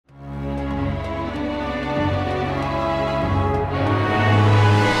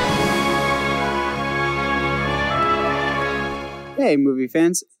Hey, movie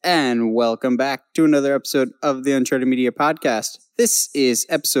fans, and welcome back to another episode of the Uncharted Media Podcast. This is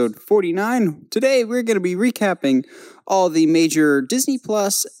episode 49. Today, we're going to be recapping all the major Disney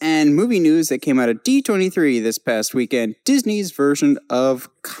Plus and movie news that came out of D23 this past weekend, Disney's version of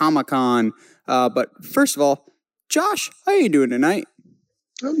Comic-Con. But first of all, Josh, how are you doing tonight?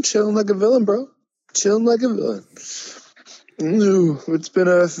 I'm chilling like a villain, bro. Chilling like a villain. It's been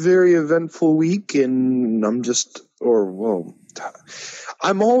a very eventful week, and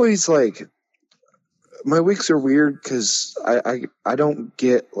I'm always like, my weeks are weird because I don't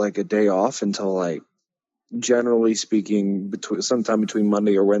get like a day off until like, generally speaking, sometime between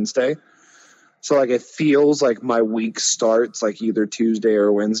Monday or Wednesday. So like it feels like my week starts like either Tuesday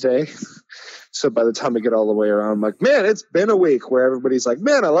or Wednesday. So by the time I get all the way around, I'm like, man, it's been a week where everybody's like,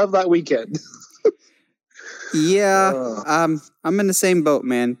 man, I love that weekend. Yeah, I'm in the same boat,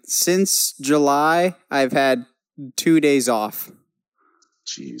 man. Since July, I've had 2 days off.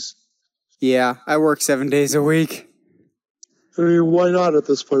 Jeez. Yeah, I work 7 days a week. I mean, why not at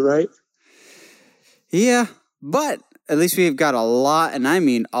this point, right? Yeah, but at least we've got a lot, and I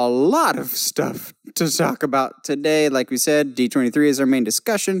mean a lot of stuff to talk about today. Like we said, D23 is our main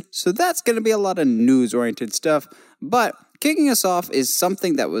discussion, so that's going to be a lot of news-oriented stuff. But kicking us off is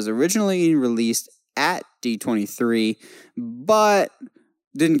something that was originally released at D23, but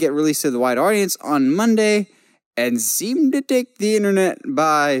didn't get released to the wide audience on Monday, and seemed to take the internet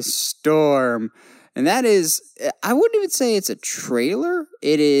by storm. And that is, I wouldn't even say it's a trailer.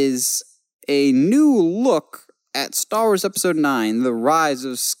 It is a new look at Star Wars Episode 9, The Rise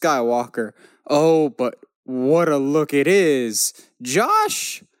of Skywalker. Oh, but what a look it is.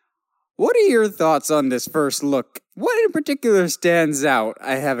 Josh, what are your thoughts on this first look? What in particular stands out?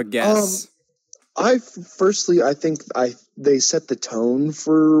 I have a guess. I think they set the tone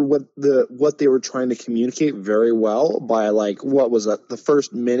for what they were trying to communicate very well by like, what was that? The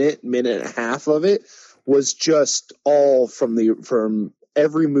first minute and a half of it was just all from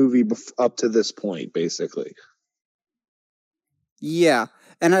every movie up to this point, basically. Yeah,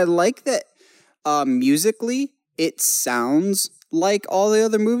 and I like that musically it sounds like all the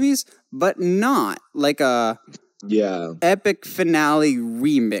other movies, but not like a epic finale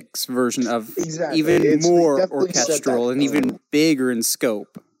remix version of even more orchestral and even bigger in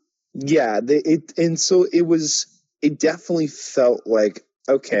scope. Yeah, it definitely felt like,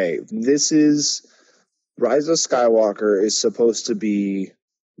 okay, this is Rise of Skywalker is supposed to be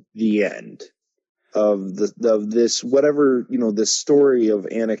the end of this, whatever, this story of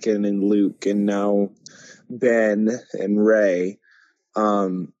Anakin and Luke and now Ben and Rey.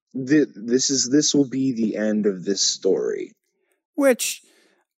 This will be the end of this story. Which,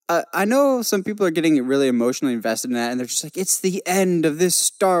 I know some people are getting really emotionally invested in that, and they're just like, it's the end of this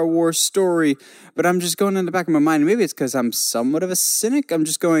Star Wars story. But I'm just going in the back of my mind, maybe it's because I'm somewhat of a cynic. I'm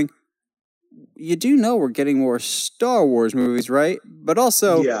just going, you do know we're getting more Star Wars movies, right? But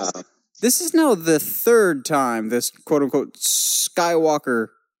also, this is now the third time this quote-unquote Skywalker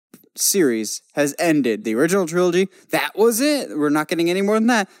series has ended. The original trilogy, that was it. We're not getting any more than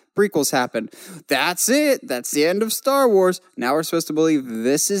that. Prequels happened. That's it. That's the end of Star Wars. Now we're supposed to believe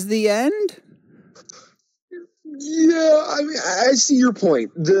this is the end? Yeah, I mean, I see your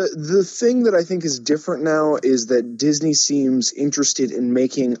point. The thing that I think is different now is that Disney seems interested in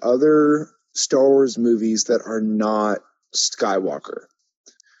making other Star Wars movies that are not Skywalker.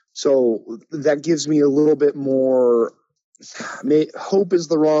 So that gives me a little bit more, hope is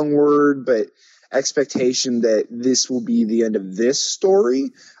the wrong word, but expectation that this will be the end of this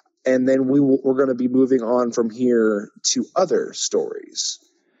story, and then we're going to be moving on from here to other stories.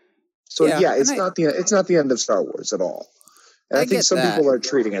 So it's not the end of Star Wars at all. And I think some people are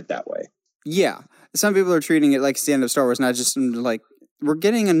treating it that way. Yeah, some people are treating it like it's the end of Star Wars, not just like we're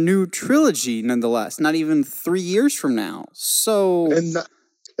getting a new trilogy nonetheless. Not even 3 years from now. So, and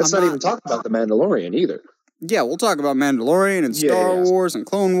let's not even talk about the Mandalorian either. Yeah, we'll talk about Mandalorian and Star Wars and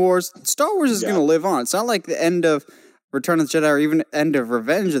Clone Wars. Star Wars is going to live on. It's not like the end of Return of the Jedi or even end of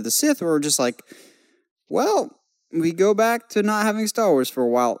Revenge of the Sith, where we're just like, well, we go back to not having Star Wars for a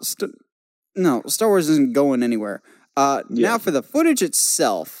while. No, Star Wars isn't going anywhere. Now for the footage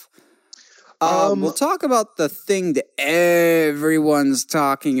itself, we'll talk about the thing that everyone's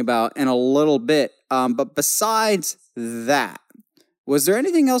talking about in a little bit. But besides that, was there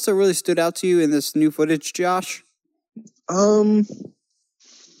anything else that really stood out to you in this new footage, Josh?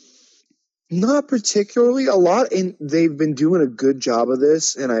 Not particularly. A lot, and they've been doing a good job of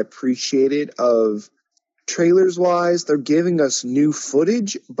this, and I appreciate it. Of trailers wise, they're giving us new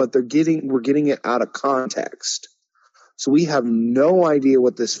footage, but we're getting it out of context. So we have no idea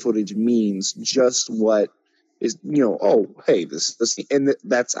what this footage means, just what is, oh, hey, this, and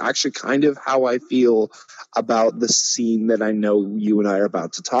that's actually kind of how I feel about the scene that I know you and I are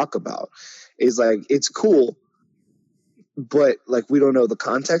about to talk about. Is like, it's cool, but like, we don't know the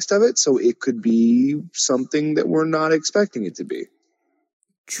context of it, so it could be something that we're not expecting it to be.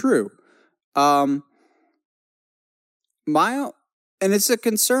 True. And it's a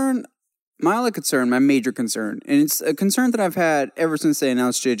concern. My only concern, my major concern, and it's a concern that I've had ever since they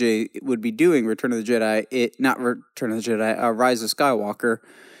announced JJ would be doing Return of the Jedi, not Return of the Jedi, Rise of Skywalker,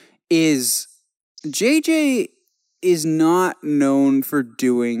 is JJ is not known for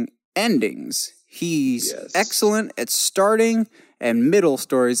doing endings. He's excellent at starting and middle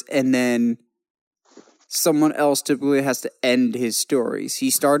stories, and then someone else typically has to end his stories.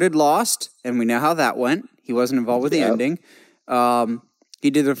 He started Lost, and we know how that went. He wasn't involved with the ending. He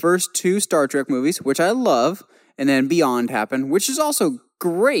did the first 2 Star Trek movies, which I love, and then Beyond happened, which is also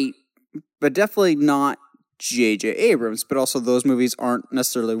great, but definitely not J.J. Abrams. But also those movies aren't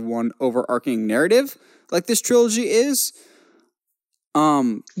necessarily one overarching narrative like this trilogy is.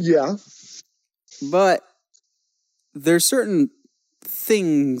 Yeah. But there's certain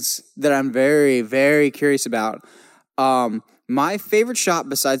things that I'm very, very curious about. My favorite shot,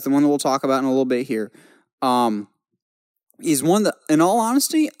 besides the one that we'll talk about in a little bit here, is one that, in all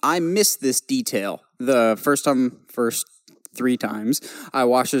honesty, I missed this detail the first 3 times I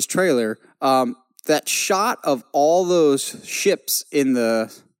watched this trailer. That shot of all those ships in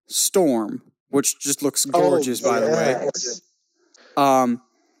the storm, which just looks gorgeous, by the way.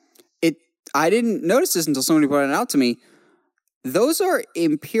 I didn't notice this until somebody pointed it out to me. Those are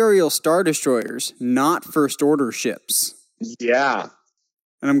Imperial Star Destroyers, not First Order ships. Yeah.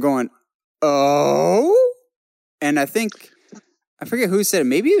 And I'm going, oh? And I forget who said it.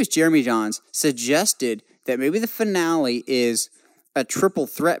 Maybe it was Jeremy Johns, suggested that maybe the finale is a triple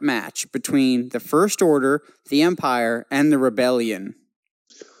threat match between the First Order, the Empire, and the Rebellion.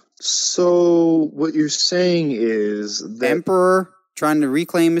 So what you're saying is that Emperor trying to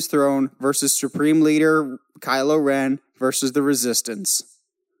reclaim his throne versus Supreme Leader Kylo Ren versus the Resistance.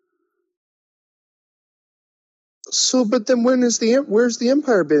 So, but then where's the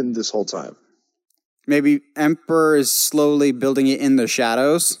Empire been this whole time? Maybe Emperor is slowly building it in the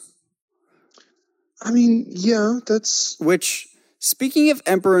shadows. I mean, yeah, that's... Which, speaking of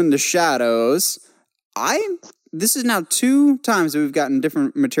Emperor in the shadows, this is now 2 times that we've gotten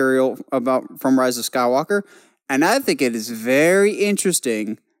different material from Rise of Skywalker, and I think it is very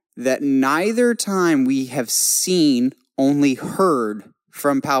interesting that neither time we have seen, only heard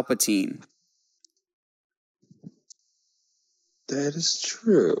from Palpatine. That is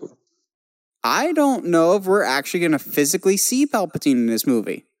true. I don't know if we're actually going to physically see Palpatine in this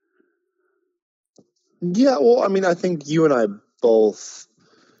movie. Yeah, well, I mean, I think you and I both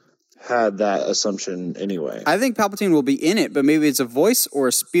had that assumption anyway. I think Palpatine will be in it, but maybe it's a voice or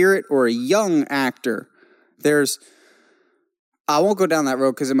a spirit or a young actor. I won't go down that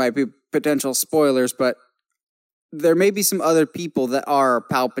road because it might be potential spoilers, but there may be some other people that are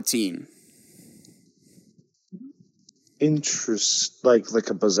Palpatine. Like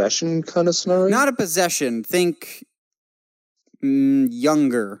a possession kind of scenario? Not a possession. Think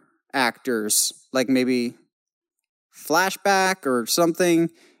younger actors, like maybe flashback or something.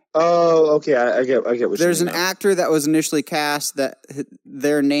 Oh, okay. I get what you're saying. There's an actor that was initially cast that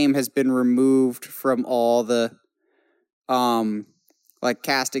their name has been removed from all the like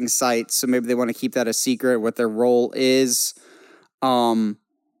casting sites, so maybe they want to keep that a secret what their role is. I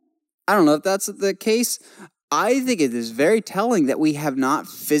don't know if that's the case. I think it is very telling that we have not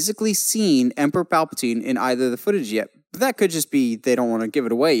physically seen Emperor Palpatine in either of the footage yet. But that could just be they don't want to give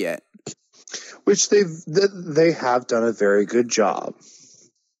it away yet. Which they have done a very good job.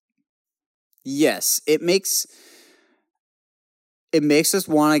 Yes, it makes us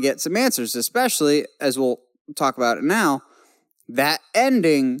want to get some answers, especially, as we'll talk about it now, that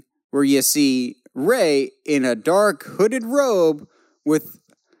ending where you see Rey in a dark hooded robe with...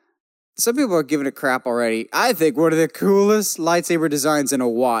 Some people are giving it crap already. I think one of the coolest lightsaber designs in a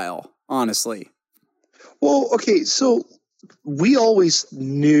while, honestly. Well, okay, so we always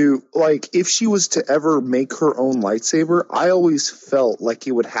knew, like, if she was to ever make her own lightsaber, I always felt like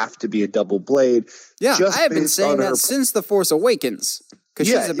it would have to be a double blade. Yeah, I have been saying that since The Force Awakens, because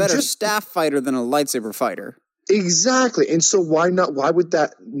she's a better staff fighter than a lightsaber fighter. Exactly, and so why would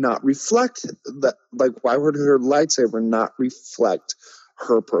that not reflect that? Like, why would her lightsaber not reflect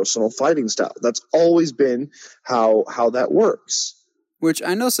her personal fighting style? That's always been how that works. Which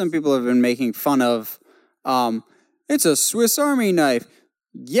I know some people have been making fun of. It's a Swiss Army knife.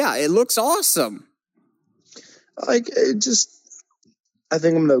 Yeah, it looks awesome. Like, it just... I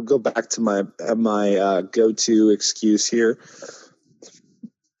think I'm going to go back to my go-to excuse here.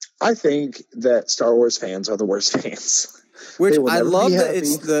 I think that Star Wars fans are the worst fans. Which I love that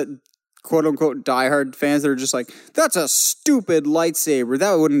it's the quote-unquote diehard fans that are just like, that's a stupid lightsaber.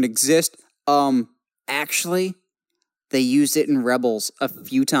 That wouldn't exist. Actually, they used it in Rebels a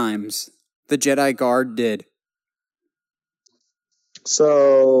few times. The Jedi Guard did.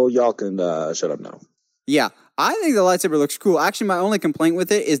 So y'all can shut up now. Yeah, I think the lightsaber looks cool. Actually, my only complaint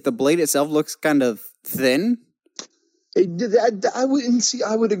with it is the blade itself looks kind of thin. I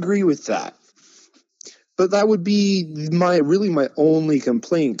would agree with that. But that would be my only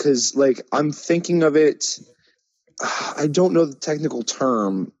complaint, because like I'm thinking of it. I don't know the technical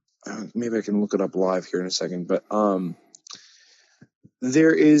term. Maybe I can look it up live here in a second. But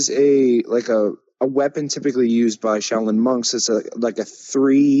there is a weapon typically used by Shaolin monks. It's like a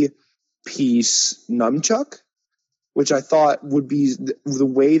 3-piece nunchuck, which I thought would be the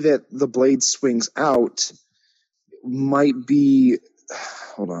way that the blade swings out might be.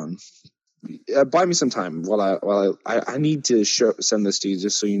 Hold on. Buy me some time while I need to send this to you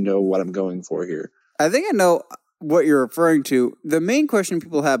just so you know what I'm going for here. I think I know what you're referring to. The main question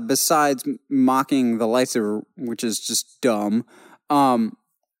people have, besides mocking the lightsaber, which is just dumb,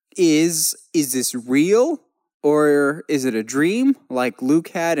 is this real or is it a dream like Luke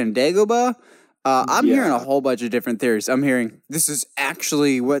had in Dagobah? I'm hearing a whole bunch of different theories. I'm hearing this is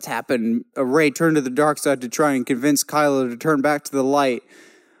actually what's happened. Rey turned to the dark side to try and convince Kylo to turn back to the light.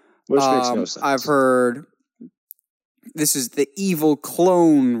 Which makes no sense. I've heard this is the evil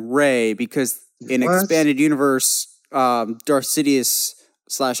clone Rey because in Expanded Universe, Darth Sidious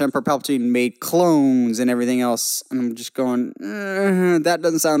 / Emperor Palpatine made clones and everything else. And I'm just going, that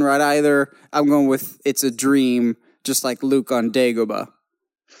doesn't sound right either. I'm going with it's a dream, just like Luke on Dagobah.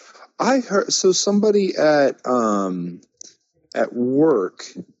 I heard somebody at work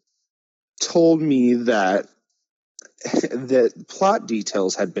told me that plot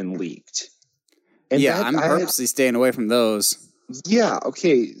details had been leaked. And yeah, I'm purposely staying away from those. Yeah,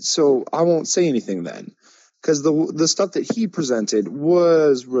 okay, so I won't say anything then, because the stuff that he presented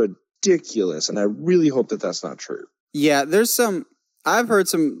was ridiculous, and I really hope that that's not true. Yeah, I've heard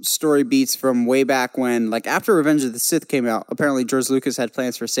some story beats from way back when, like after Revenge of the Sith came out, apparently George Lucas had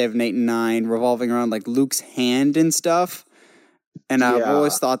plans for 7, 8, and 9 revolving around like Luke's hand and stuff. And I've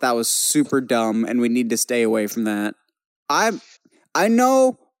always thought that was super dumb, and we need to stay away from that. I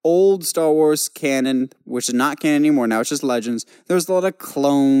know old Star Wars canon, which is not canon anymore now, it's just Legends. There's a lot of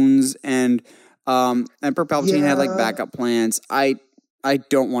clones, and Emperor Palpatine had like backup plans. I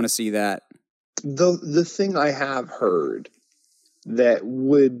don't want to see that. The thing I have heard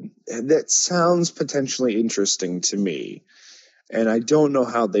that sounds potentially interesting to me, and I don't know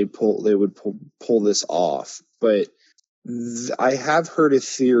how they would pull this off, but I have heard a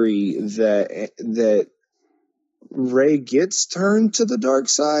theory that Rey gets turned to the dark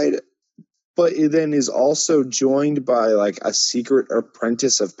side, but it then is also joined by like a secret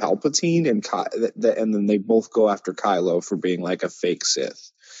apprentice of Palpatine, and then they both go after Kylo for being like a fake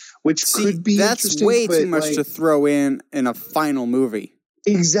Sith, which could be that's way too much to throw in a final movie.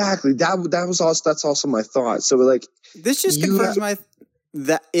 Exactly. That's also my thought. So like this just confirms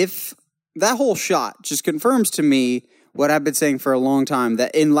that whole shot just confirms to me what I've been saying for a long time,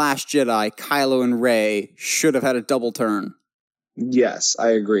 that in Last Jedi, Kylo and Rey should have had a double turn. Yes,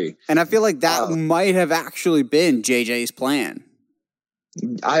 I agree. And I feel like that might have actually been JJ's plan.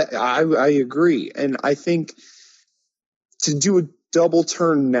 I agree. And I think to do a double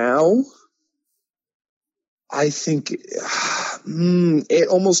turn now, I think it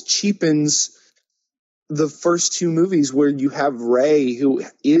almost cheapens the first two movies where you have Rey, who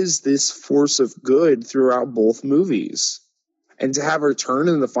is this force of good throughout both movies. And to have her turn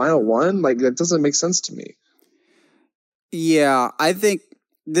in the final one, like that doesn't make sense to me. Yeah, I think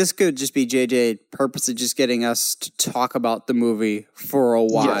this could just be JJ purposely just getting us to talk about the movie for a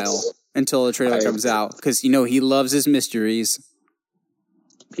while until the trailer comes out. Because, he loves his mysteries.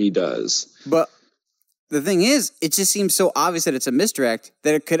 He does. But the thing is, it just seems so obvious that it's a misdirect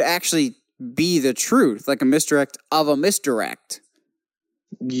that it could actually be the truth, like a misdirect of a misdirect.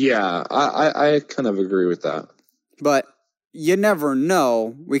 Yeah, I kind of agree with that. But you never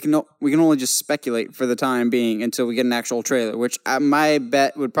know. We can only just speculate for the time being until we get an actual trailer, which my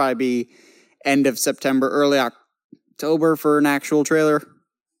bet would probably be end of September, early October for an actual trailer.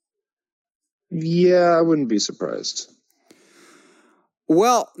 Yeah, I wouldn't be surprised.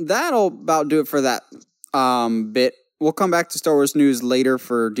 Well, that'll about do it for that bit. We'll come back to Star Wars news later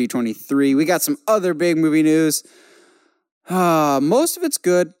for D23. We got some other big movie news. Most of it's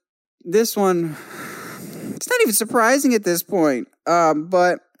good. This one, It's not even surprising at this point.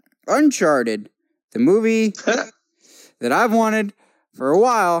 But Uncharted, the movie that I've wanted for a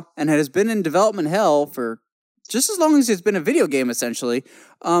while and has been in development hell for just as long as it's been a video game, essentially,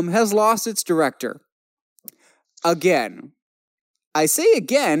 has lost its director. Again. I say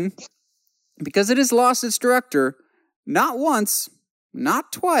again because it has lost its director not once,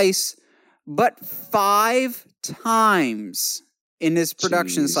 not twice, but 5 times in this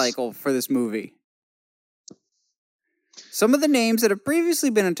production cycle for this movie. Some of the names that have previously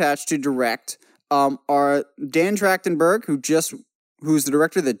been attached to direct are Dan Trachtenberg, who's the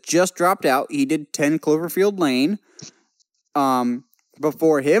director that just dropped out. He did 10 Cloverfield Lane.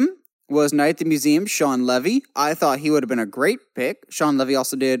 Before him was Night at the Museum, Sean Levy. I thought he would have been a great pick. Sean Levy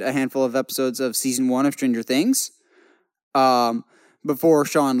also did a handful of episodes of Season 1 of Stranger Things. Before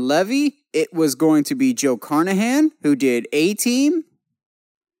Sean Levy, it was going to be Joe Carnahan, who did A-Team.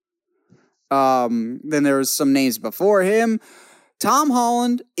 Then there was some names before him. Tom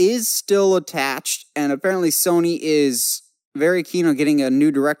Holland is still attached, and apparently Sony is very keen on getting a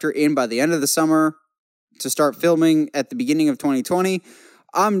new director in by the end of the summer to start filming at the beginning of 2020.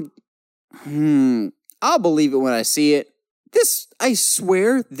 I'll believe it when I see it. I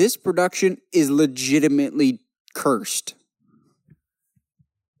swear, this production is legitimately cursed.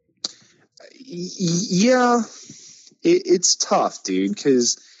 Yeah, it's tough, dude,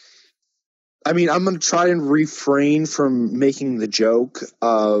 because I mean, I'm going to try and refrain from making the joke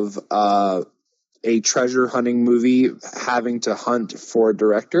of a treasure hunting movie having to hunt for a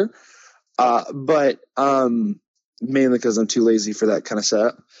director, but mainly because I'm too lazy for that kind of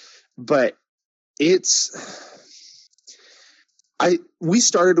setup. But we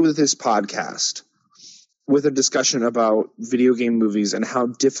started with this podcast with a discussion about video game movies and how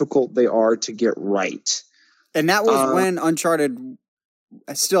difficult they are to get right. And that was when Uncharted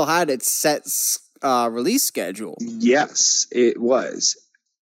still had its set release schedule. Yes, it was.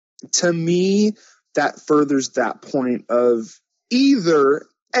 To me, that furthers that point of either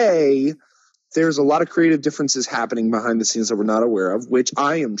A, there's a lot of creative differences happening behind the scenes that we're not aware of, which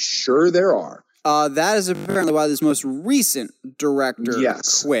I am sure there are. That is apparently why this most recent director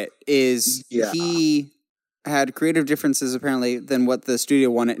quit. He had creative differences apparently than what the studio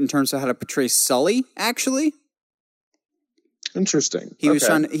wanted in terms of how to portray Sully. Actually, interesting. He was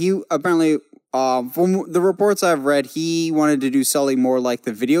trying. He apparently, from the reports I've read, he wanted to do Sully more like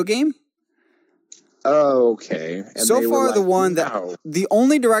the video game. Oh, okay. And so far, the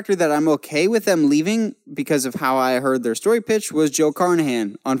only director that I'm okay with them leaving because of how I heard their story pitch was Joe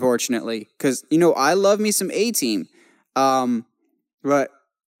Carnahan, unfortunately. Because, I love me some A-Team. But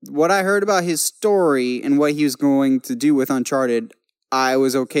what I heard about his story and what he was going to do with Uncharted, I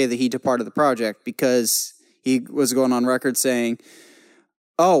was okay that he departed the project because he was going on record saying,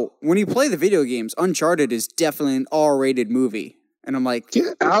 when you play the video games, Uncharted is definitely an R-rated movie. And I'm like,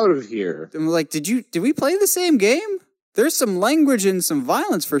 get out of here. I'm like, did we play the same game? There's some language and some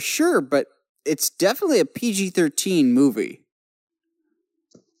violence for sure, but it's definitely a PG-13 movie.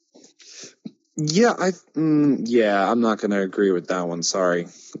 Yeah, I'm not going to agree with that one. Sorry.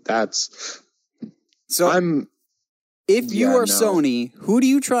 If you are Sony, who do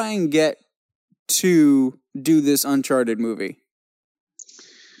you try and get to do this Uncharted movie?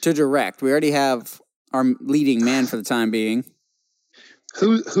 To direct. We already have our leading man for the time being.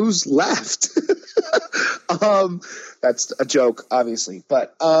 Who's left? That's a joke, obviously.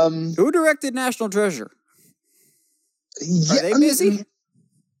 But who directed National Treasure? Are they busy?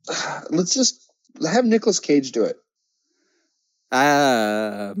 Let's just have Nicolas Cage do it.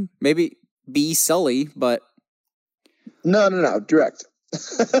 Maybe be Sully, but no, direct.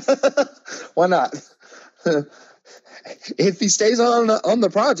 Why not? If he stays on the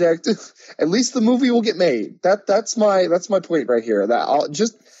project, at least the movie will get made. That's my point right here. That I'll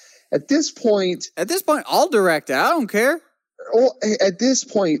just at this point, I'll direct it. I don't care. Well, at this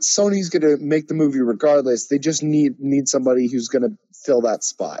point, Sony's going to make the movie regardless. They just need somebody who's going to fill that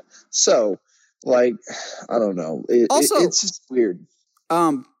spot. So, I don't know. It's just weird.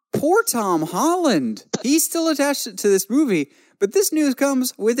 Poor Tom Holland. He's still attached to this movie. But this news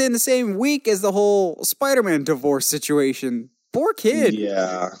comes within the same week as the whole Spider-Man divorce situation. Poor kid.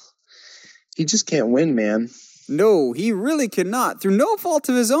 Yeah. He just can't win, man. No, he really cannot. Through no fault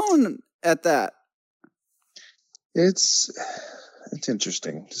of his own at that. It's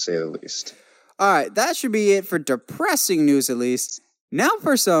interesting, to say the least. All right, that should be it for depressing news, at least. Now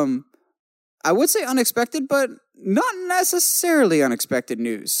for some, I would say unexpected, but not necessarily unexpected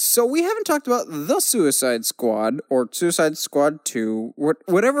news. So we haven't talked about The Suicide Squad, or Suicide Squad 2,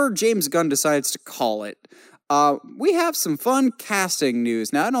 whatever James Gunn decides to call it. We have some fun casting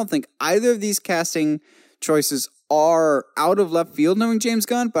news. Now, I don't think either of these casting choices are out of left field knowing James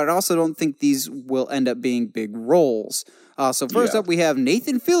Gunn, but I also don't think these will end up being big roles. So first up, we have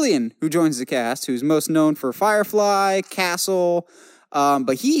Nathan Fillion, who joins the cast, who's most known for Firefly, Castle,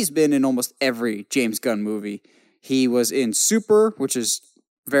 but he's been in almost every James Gunn movie. He was in Super, which is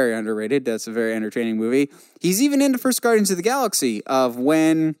very underrated. That's a very entertaining movie. He's even in the first Guardians of the Galaxy of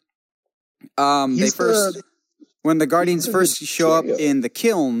when when the Guardians first show up in the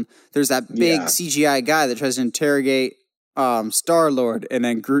kiln, there's that big CGI guy that tries to interrogate Star-Lord, and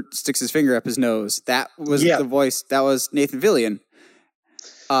then Groot sticks his finger up his nose. That was the voice. That was Nathan Fillion.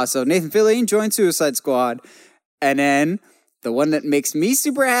 So Nathan Fillion joined Suicide Squad, and then the one that makes me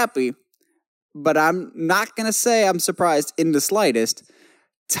super happy, but I'm not going to say I'm surprised in the slightest,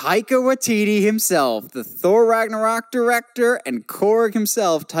 Taika Waititi himself, the Thor Ragnarok director and Korg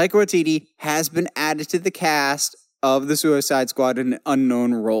himself, Taika Waititi, has been added to the cast of the Suicide Squad in an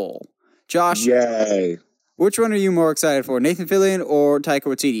unknown role. Josh, yay! Which one are you more excited for, Nathan Fillion or Taika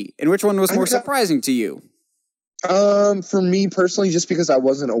Waititi? And which one was more surprising to you? For me personally, just because I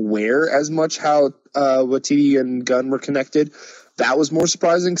wasn't aware as much how Waititi and Gunn were connected, that was more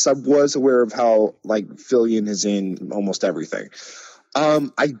surprising because I was aware of how Fillion is in almost everything.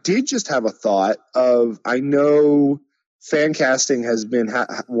 I did just have a thought of, I know fan casting has been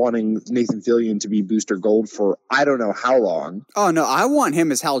wanting Nathan Fillion to be Booster Gold for I don't know how long. Oh, no, I want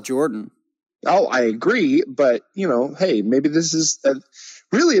him as Hal Jordan. Oh, I agree, but, hey, maybe this is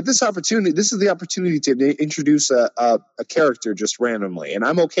really this is the opportunity to introduce a character just randomly, and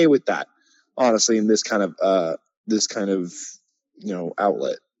I'm okay with that, honestly, in this kind of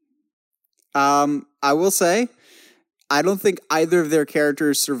outlet. I will say, I don't think either of their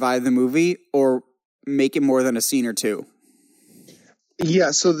characters survive the movie or make it more than a scene or two.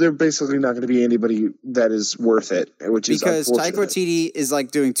 Yeah, so they're basically not going to be anybody that is worth it, which is because Taika Waititi is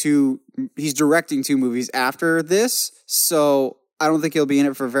he's directing 2 movies after this, so I don't think he'll be in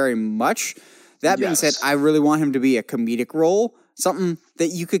it for very much. That being said, I really want him to be a comedic role, something that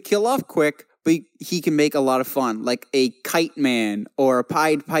you could kill off quick, but he can make a lot of fun, like a Kite Man or a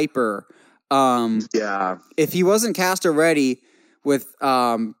Pied Piper. If he wasn't cast already with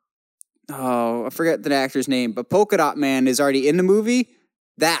I forget the actor's name, but Polka Dot Man is already in the movie.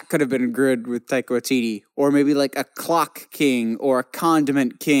 That could have been good with Taika Waititi, or maybe like a Clock King or a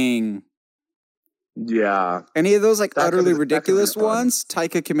Condiment King. Yeah, any of those utterly ridiculous ones,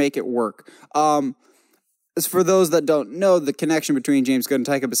 Taika can make it work. As for those that don't know the connection between James Gunn and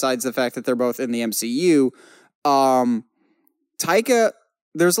Taika, besides the fact that they're both in the MCU, Taika.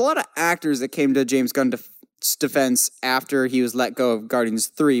 There's a lot of actors that came to James Gunn's defense after he was let go of Guardians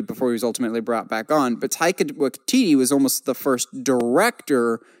 3 before he was ultimately brought back on. But Taika Waititi was almost the first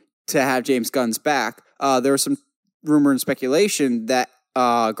director to have James Gunn's back. There was some rumor and speculation that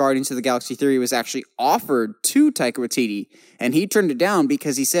Guardians of the Galaxy 3 was actually offered to Taika Waititi, and he turned it down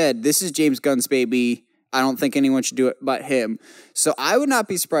because he said, "This is James Gunn's baby. I don't think anyone should do it but him." So I would not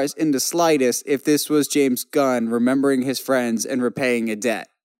be surprised in the slightest if this was James Gunn remembering his friends and repaying a debt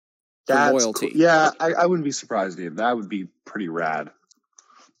for loyalty. Cool. Yeah, I wouldn't be surprised either. That would be pretty rad.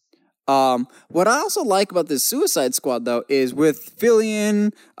 What I also like about this Suicide Squad, though, is with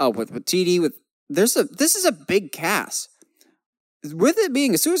Fillion, with Waititi, this is a big cast. With it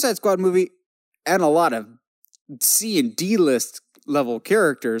being a Suicide Squad movie and a lot of C and D list level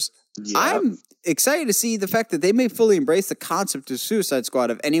characters, I'm excited to see the fact that they may fully embrace the concept of Suicide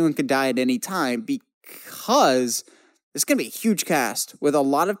Squad of anyone can die at any time, because it's going to be a huge cast with a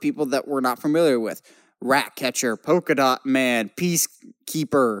lot of people that we're not familiar with. Ratcatcher, Polka Dot Man,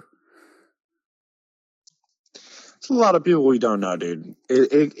 Peacekeeper. It's a lot of people we don't know, dude.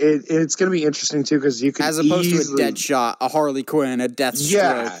 It's going to be interesting, too, because you can as opposed to a Deadshot, a Harley Quinn, a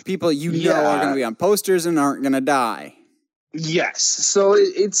Deathstroke. People know are going to be on posters and aren't going to die. Yes. So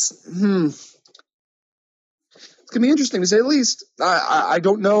it's going to be interesting to say the least. I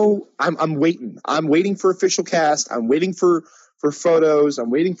don't know. I'm waiting. I'm waiting for official cast. I'm waiting for photos.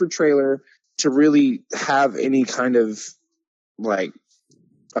 I'm waiting for trailer to really have any kind of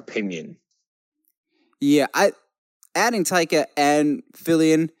opinion. Yeah, adding Taika and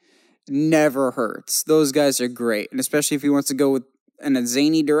Fillion never hurts. Those guys are great, and especially if he wants to go in a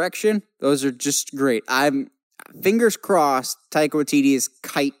zany direction, those are just great. I'm fingers crossed. Taika Waititi is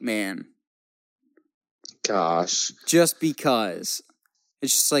Kite Man. Gosh. Just because.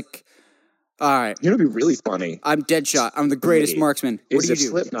 It's just all right. You're going to be really funny. I'm Deadshot. I'm the greatest marksman. What do you do?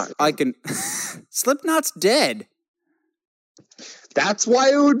 Slipknot? I can... Slipknot's dead. That's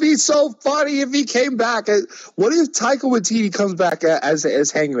why it would be so funny if he came back. What if Taika Waititi comes back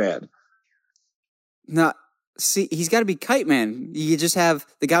as Hangman? Not... see, he's got to be Kite Man. You just have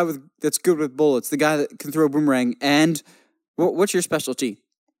the guy that's good with bullets, the guy that can throw a boomerang, and what's your specialty?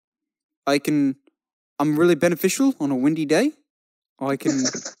 I'm really beneficial on a windy day.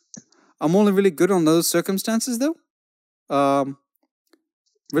 I'm only really good on those circumstances, though.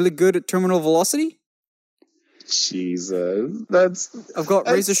 Really good at terminal velocity. Jesus, I've got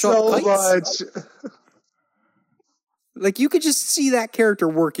razor sharp so kites. much. Like, you could just see that character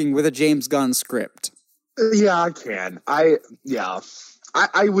working with a James Gunn script. Yeah, I can. I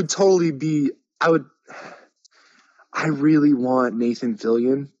would totally be. I really want Nathan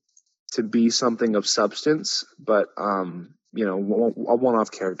Fillion to be something of substance, but a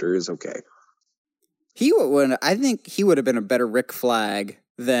one-off character is okay. I think he would have been a better Rick Flag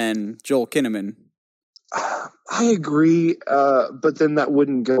than Joel Kinnaman. I agree, but then that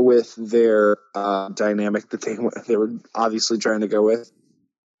wouldn't go with their dynamic that they were obviously trying to go with.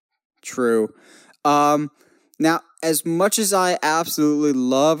 True. Now, as much as I absolutely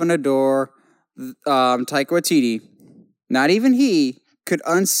love and adore Taika Waititi, not even he could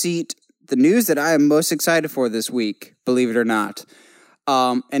unseat the news that I am most excited for this week, believe it or not.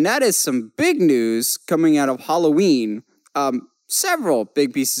 And that is some big news coming out of Halloween. Several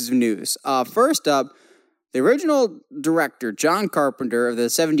big pieces of news. First up, the original director, John Carpenter of the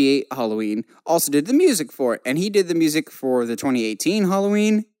 78 Halloween, also did the music for it. And he did the music for the 2018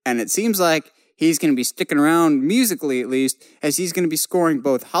 Halloween. And it seems like he's going to be sticking around musically, at least, as he's going to be scoring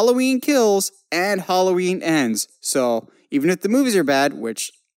both Halloween Kills and Halloween Ends. So even if the movies are bad,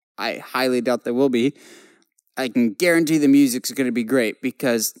 which I highly doubt they will be, I can guarantee the music's going to be great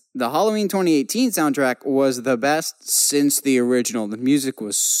because the Halloween 2018 soundtrack was the best since the original. The music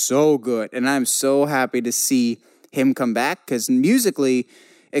was so good, and I'm so happy to see him come back because musically,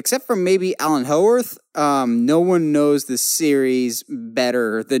 except for maybe Alan Howarth, no one knows the series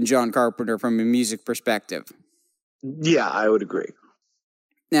better than John Carpenter from a music perspective. Yeah, I would agree.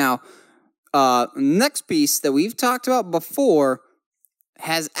 Now, next piece that we've talked about before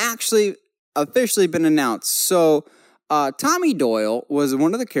has actually officially been announced. So, Tommy Doyle was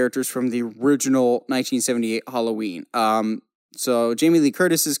one of the characters from the original 1978 Halloween. So Jamie Lee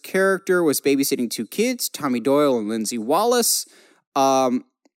Curtis's character was babysitting two kids, Tommy Doyle and Lindsay Wallace.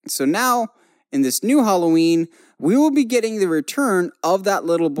 So now, in this new Halloween, we will be getting the return of that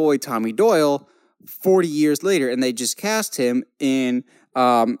little boy, Tommy Doyle, 40 years later, and they just cast him in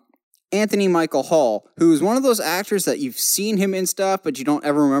Anthony Michael Hall, who's one of those actors that you've seen him in stuff, but you don't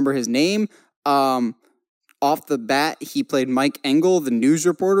ever remember his name. Off the bat, he played Mike Engel, the news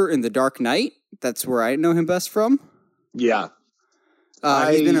reporter in The Dark Knight. That's where I know him best from. Yeah.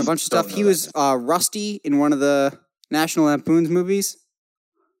 He's been in a bunch of stuff. He was Rusty in one of the National Lampoon's movies.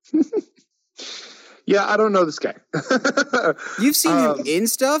 Yeah, I don't know this guy. You've seen him in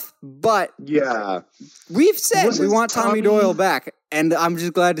stuff, but yeah, we've said we want Tommy Doyle back, and I'm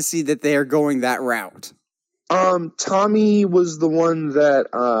just glad to see that they are going that route. Tommy was the one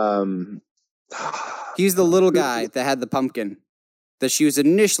that he's the little guy that had the pumpkin that she was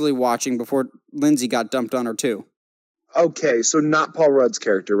initially watching before Lindsay got dumped on her too. Okay, so not Paul Rudd's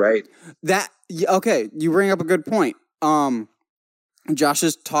character, right? Okay, you bring up a good point. Josh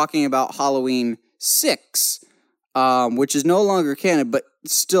is talking about Halloween 6, which is no longer canon, but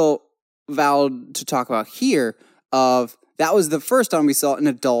still valid to talk about here. That was the first time we saw an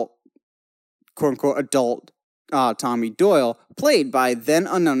adult, quote-unquote, adult Tommy Doyle, played by then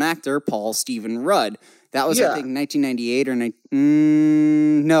unknown actor Paul Stephen Rudd. That was, I think, 1998 or...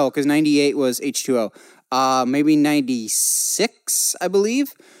 no, because 98 was H2O. Maybe 96, I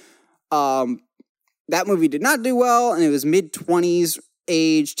believe. That movie did not do well, and it was mid-20s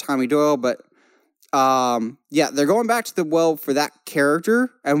age Tommy Doyle, but they're going back to the well for that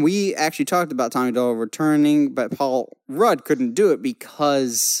character, and we actually talked about Tommy Doyle returning, but Paul Rudd couldn't do it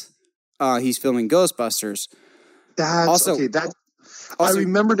because he's filming Ghostbusters. I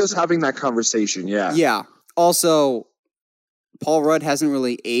remembered us having that conversation, yeah. Yeah. Also, Paul Rudd hasn't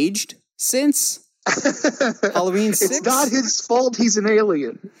really aged since Halloween 6. It's not his fault he's an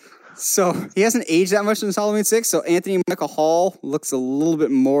alien. So he hasn't aged that much since Halloween 6, so Anthony Michael Hall looks a little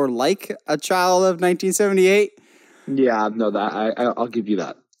bit more like a child of 1978. Yeah, no, I'll give you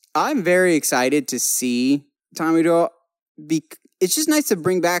that. I'm very excited to see Tommy Doyle. It's just nice to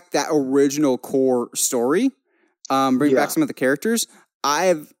bring back that original core story, back some of the characters.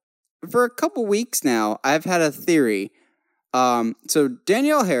 For a couple weeks now, I've had a theory. So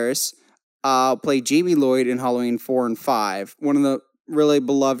Danielle Harris played Jamie Lloyd in Halloween 4 and 5, one of the really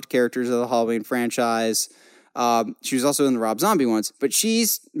beloved characters of the Halloween franchise. She was also in the Rob Zombie ones, but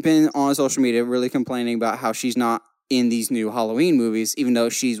she's been on social media really complaining about how she's not in these new Halloween movies, even though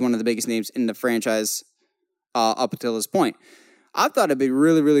she's one of the biggest names in the franchise up until this point. I thought it'd be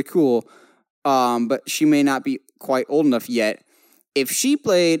really, really cool, but she may not be quite old enough yet, if she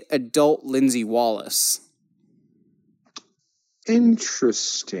played adult Lindsay Wallace.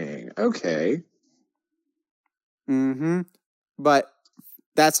 Interesting. Okay. Mm-hmm. But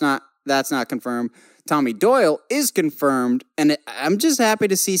that's not confirmed. Tommy Doyle is confirmed, and I'm just happy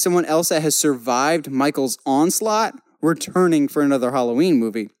to see someone else that has survived Michael's onslaught returning for another Halloween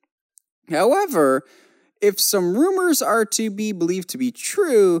movie. However, if some rumors are to be believed to be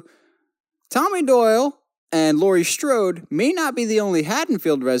true, Tommy Doyle and Laurie Strode may not be the only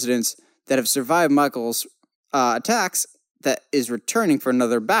Haddonfield residents that have survived Michael's attacks that is returning for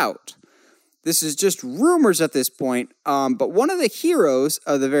another bout. This is just rumors at this point, but one of the heroes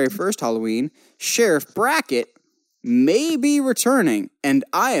of the very first Halloween, Sheriff Brackett, may be returning, and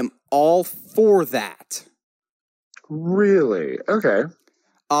I am all for that. Really? Okay.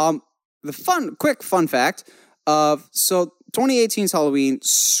 The quick fun fact so 2018's Halloween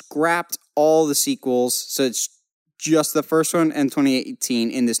scrapped all the sequels, so it's just the first one and 2018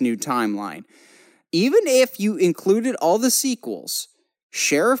 in this new timeline. Even if you included all the sequels,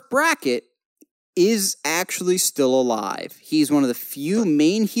 Sheriff Brackett is actually still alive. He's one of the few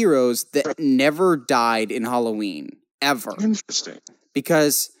main heroes that never died in Halloween, ever. Interesting.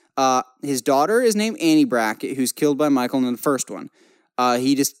 Because his daughter is named Annie Brackett, who's killed by Michael in the first one.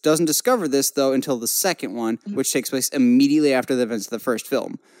 He just doesn't discover this, though, until the second one, which takes place immediately after the events of the first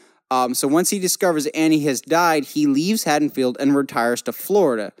film. So once he discovers Annie has died, he leaves Haddonfield and retires to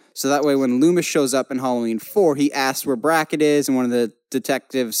Florida. So that way when Loomis shows up in Halloween 4, he asks where Brackett is, and one of the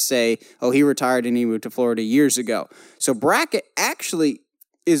detectives say, oh, he retired and he moved to Florida years ago. So Brackett actually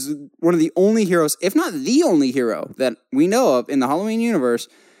is one of the only heroes, if not the only hero, that we know of in the Halloween universe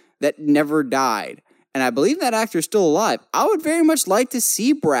that never died. And I believe that actor is still alive. I would very much like to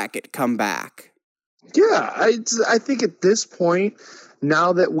see Brackett come back. Yeah, I think at this point,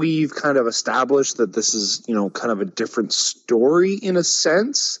 now that we've kind of established that this is, kind of a different story in a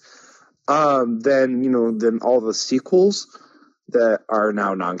sense, than all the sequels that are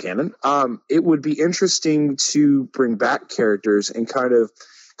now non-canon, it would be interesting to bring back characters and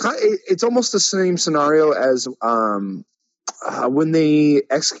it's almost the same scenario as when they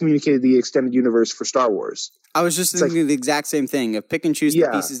excommunicated the extended universe for Star Wars. I was just thinking the exact same thing, of pick and choose the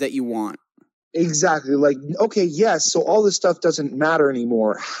pieces that you want. Exactly. Like, okay, yes, so all this stuff doesn't matter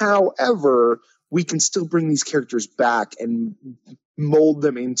anymore. However, we can still bring these characters back and mold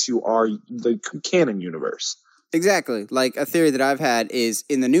them into the canon universe. Exactly. Like, a theory that I've had is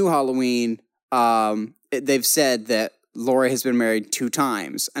in the new Halloween, they've said that Laurie has been married 2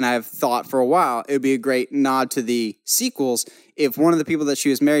 times. And I've thought for a while it would be a great nod to the sequels if one of the people that she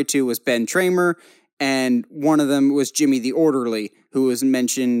was married to was Ben Tramer, and one of them was Jimmy the Orderly, who was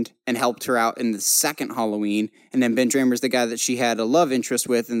mentioned and helped her out in the second Halloween. And then Ben Tramer's the guy that she had a love interest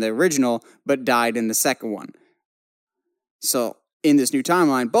with in the original, but died in the second one. So, in this new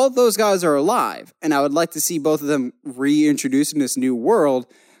timeline, both those guys are alive. And I would like to see both of them reintroduced in this new world,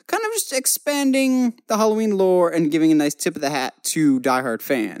 kind of just expanding the Halloween lore and giving a nice tip of the hat to diehard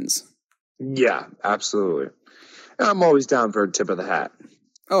fans. Yeah, absolutely. And I'm always down for a tip of the hat.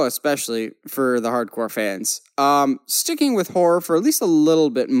 Oh, especially for the hardcore fans. Sticking with horror for at least a little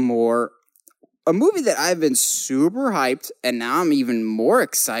bit more, a movie that I've been super hyped, and now I'm even more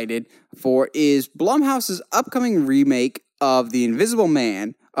excited for, is Blumhouse's upcoming remake of The Invisible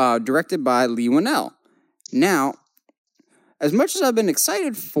Man, directed by Leigh Whannell. Now, as much as I've been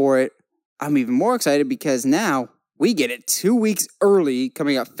excited for it, I'm even more excited because now we get it 2 weeks early,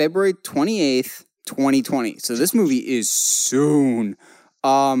 coming out February 28th, 2020. So this movie is soon.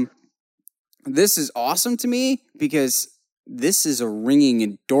 This is awesome to me because this is a ringing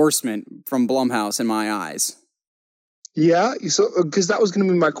endorsement from Blumhouse in my eyes. Yeah, so because that was going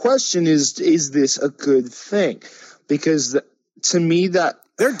to be my question: is this a good thing? Because to me, that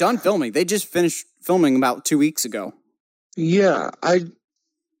they're done filming. They just finished filming about 2 weeks ago. Yeah,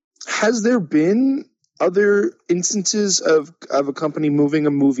 has there been other instances of a company moving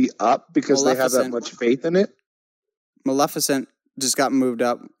a movie up because they have that much faith in it? Maleficent just got moved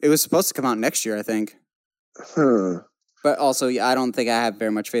up. It was supposed to come out next year, I think. Huh. But also, I don't think I have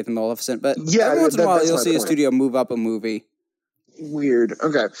very much faith in Maleficent. But yeah, every once in a while, you'll see a studio move up a movie. Weird.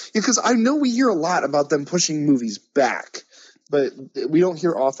 Okay. Because I know we hear a lot about them pushing movies back, but we don't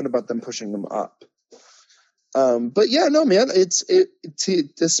hear often about them pushing them up. But yeah, no, man, it's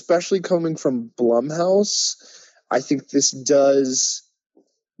especially coming from Blumhouse. I think this does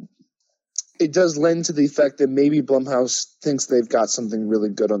lend to the effect that maybe Blumhouse thinks they've got something really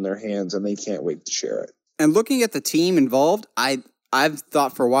good on their hands and they can't wait to share it. And looking at the team involved, I've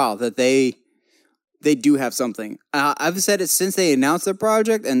thought for a while that they they do have something. I've said it since they announced their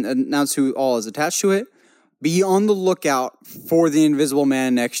project and announced who all is attached to it. Be on the lookout for The Invisible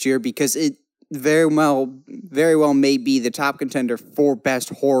Man next year because it very well may be the top contender for best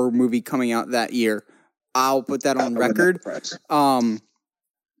horror movie coming out that year. I'll put that on record. And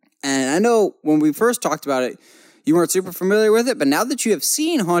I know when we first talked about it, you weren't super familiar with it, but now that you have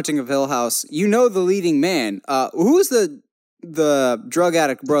seen Haunting of Hill House, you know the leading man. Who's the drug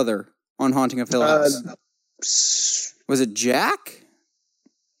addict brother on Haunting of Hill House? Was it Jack?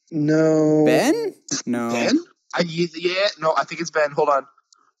 No. Ben? No. Ben? No, I think it's Ben. Hold on.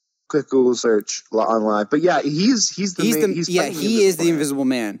 Quick Google search online. But yeah, he is the Invisible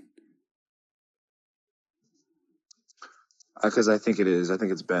Man. Because I think it is. I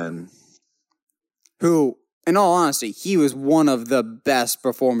think it's Ben. Who, in all honesty, he was one of the best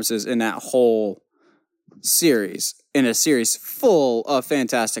performances in that whole series. In a series full of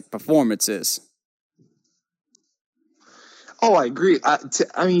fantastic performances. Oh, I agree.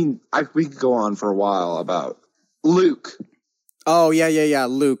 We could go on for a while about Luke. Oh, yeah,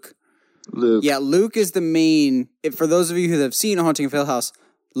 Luke. Yeah, Luke is the main... For those of you who have seen Haunting of Hill House,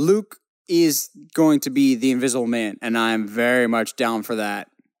 Luke is going to be the Invisible Man, and I'm very much down for that.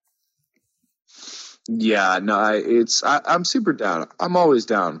 Yeah, no, I'm super down. I'm always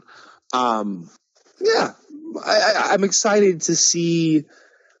down. Yeah, I'm excited to see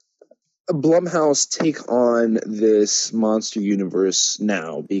Blumhouse take on this monster universe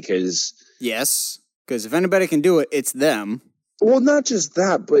now because... Yes, because if anybody can do it, it's them. Well, not just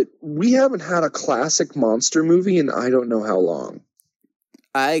that, but we haven't had a classic monster movie in I don't know how long.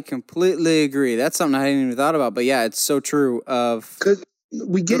 I completely agree. That's something I hadn't even thought about, but yeah, it's so true. Because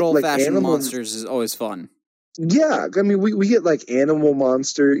we get good old-fashioned animal monsters is always fun. Yeah, I mean, we get animal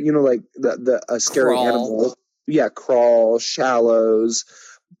monster, like a scary Crawl. Animal. Yeah, Crawl, Shallows,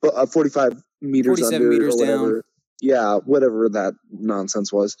 45 meters 47 under meters or whatever. down. Yeah, whatever that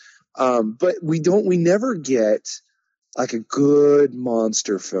nonsense was. But we never get a good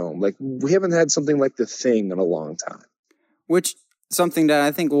monster film. We haven't had something like The Thing in a long time. Which, something that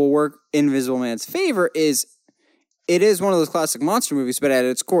I think will work in Invisible Man's favor is it is one of those classic monster movies, but at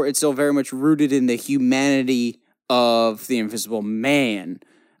its core, it's still very much rooted in the humanity of the Invisible Man.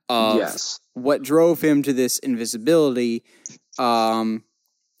 Yes. What drove him to this invisibility, and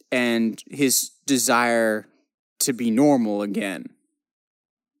his desire to be normal again.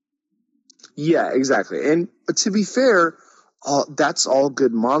 Yeah, exactly. And to be fair, that's all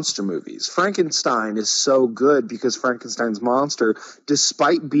good monster movies. Frankenstein is so good because Frankenstein's monster,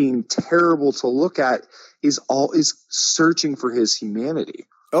 despite being terrible to look at, is searching for his humanity.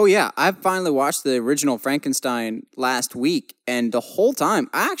 Oh yeah, I finally watched the original Frankenstein last week, and the whole time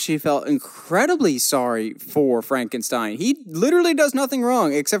I actually felt incredibly sorry for Frankenstein. He literally does nothing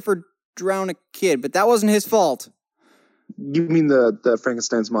wrong except for drown a kid, but that wasn't his fault. You mean the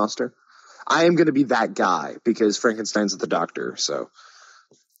Frankenstein's monster? I am going to be that guy because Frankenstein's the doctor, so.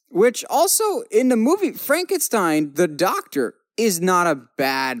 Which also, in the movie, Frankenstein, the doctor, is not a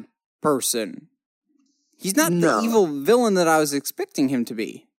bad person. He's not the evil villain that I was expecting him to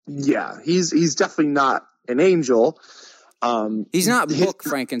be. Yeah, he's definitely not an angel. He's not Book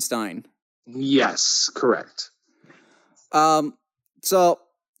Frankenstein. Yes, correct. So,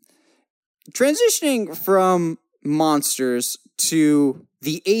 transitioning from monsters to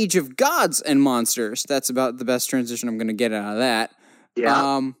the Age of Gods and Monsters. That's about the best transition I'm going to get out of that.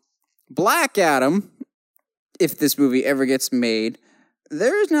 Yeah. Black Adam, if this movie ever gets made,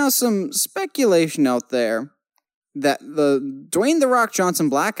 there is now some speculation out there that the Dwayne "The Rock" Johnson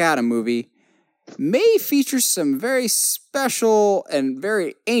Black Adam movie may feature some very special and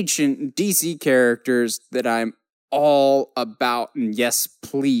very ancient DC characters that I'm all about, and yes,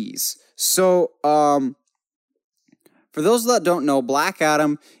 please. So, for those that don't know, Black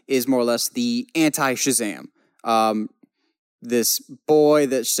Adam is more or less the anti-Shazam. This boy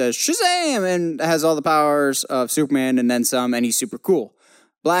that says Shazam and has all the powers of Superman and then some, and he's super cool.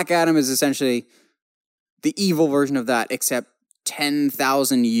 Black Adam is essentially the evil version of that, except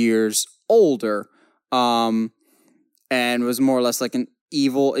 10,000 years older, and was more or less like an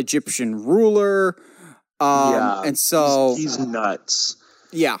evil Egyptian ruler. And so he's nuts.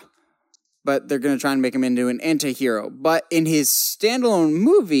 Yeah. But they're going to try and make him into an anti-hero. But in his standalone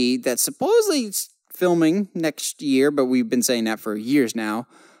movie that's supposedly filming next year, but we've been saying that for years now,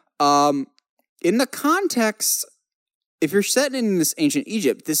 in the context, if you're set in this ancient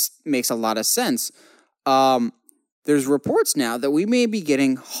Egypt, this makes a lot of sense. There's reports now that we may be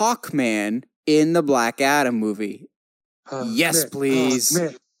getting Hawkman in the Black Adam movie. Yes, please.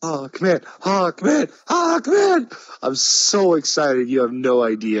 Hawkman, Hawkman, Hawkman. I'm so excited. You have no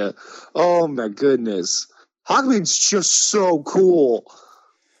idea. Oh my goodness. Hawkman's just so cool.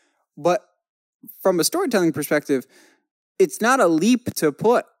 But from a storytelling perspective, it's not a leap to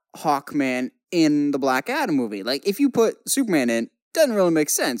put Hawkman in the Black Adam movie. Like, if you put Superman in, it doesn't really make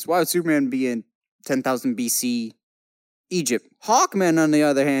sense. Why would Superman be in 10,000 BC Egypt? Hawkman, on the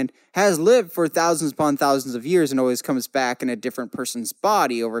other hand, has lived for thousands upon thousands of years and always comes back in a different person's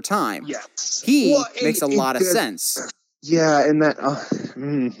body over time. Yes. He makes a lot of sense. Yeah, and that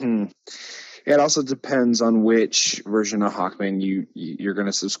it also depends on which version of Hawkman you're going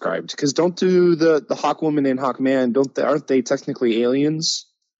to subscribe to. Because don't do the Hawkwoman and Hawkman, aren't they technically aliens?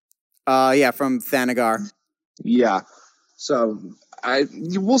 Yeah, from Thanagar. Yeah. So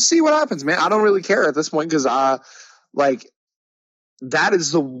we'll see what happens, man. I don't really care at this point because that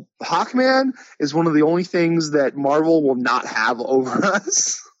is the Hawkman is one of the only things that Marvel will not have over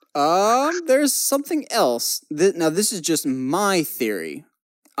us. There's something else. Now, this is just my theory.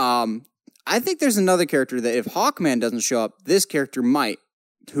 I think there's another character that if Hawkman doesn't show up, this character might,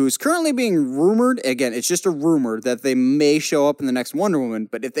 who's currently being rumored. Again, it's just a rumor that they may show up in the next Wonder Woman.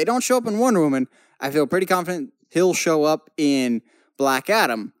 But if they don't show up in Wonder Woman, I feel pretty confident he'll show up in Black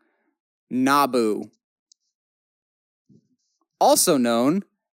Adam. Nabu. Also known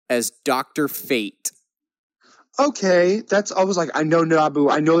as Dr. Fate. Okay, I was like, I know Nabu,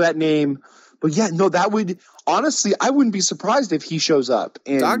 I know that name. But yeah, no, that would, honestly, I wouldn't be surprised if he shows up.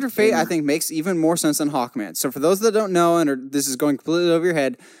 Dr. Fate, I think, makes even more sense than Hawkman. So for those that don't know, and this is going completely over your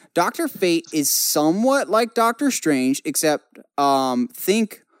head, Dr. Fate is somewhat like Doctor Strange, except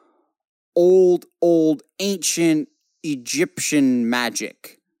think old, ancient Egyptian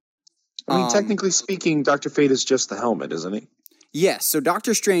magic. I mean, technically speaking, Dr. Fate is just the helmet, isn't he? Yes, so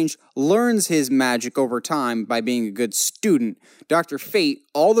Doctor Strange learns his magic over time by being a good student. Dr. Fate,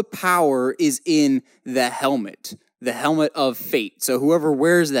 all the power is in the helmet of fate. So whoever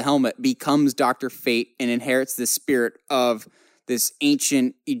wears the helmet becomes Dr. Fate and inherits the spirit of this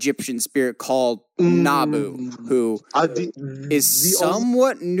ancient Egyptian spirit called Nabu, who is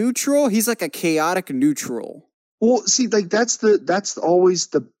somewhat neutral. He's like a chaotic neutral. Well, see, like that's always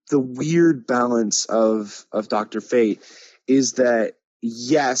the weird balance of Dr. Fate. Is that,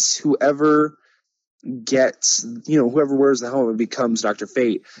 yes, whoever wears the helmet becomes Dr.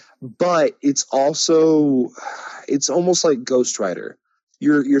 Fate, but it's almost like Ghost Rider.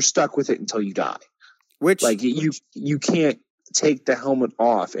 You're stuck with it until you die. Which, like, you can't take the helmet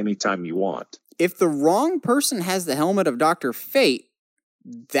off anytime you want. If the wrong person has the helmet of Dr. Fate,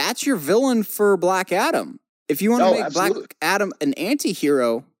 that's your villain for Black Adam. If you want to make Black Adam an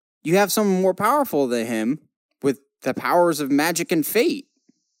anti-hero, you have someone more powerful than him with the powers of magic and fate.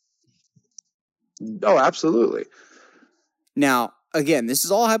 Oh, absolutely. Now, again, this is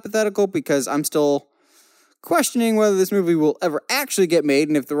all hypothetical because I'm still questioning whether this movie will ever actually get made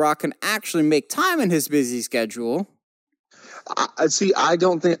and if The Rock can actually make time in his busy schedule. I think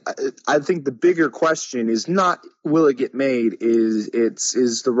the bigger question is not will it get made,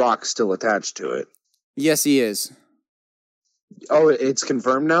 is The Rock still attached to it? Yes, he is. Oh, it's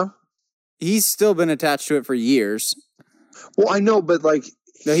confirmed now? He's still been attached to it for years. Well, I know, but like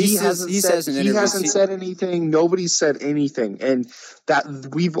No, he hasn't said anything. Nobody's said anything, and that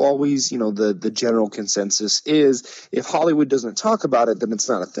we've always, the general consensus is if Hollywood doesn't talk about it, then it's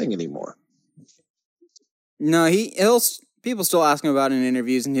not a thing anymore. No, people still ask him about it in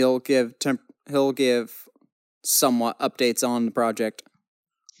interviews, and he'll give somewhat updates on the project.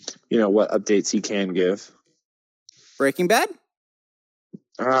 You know what updates he can give? Breaking Bad?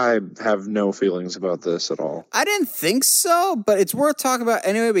 I have no feelings about this at all. I didn't think so, but it's worth talking about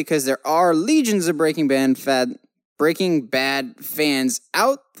anyway because there are legions of Breaking Bad fans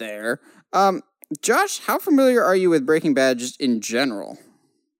out there. Josh, how familiar are you with Breaking Bad just in general?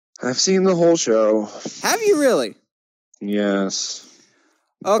 I've seen the whole show. Have you really? Yes.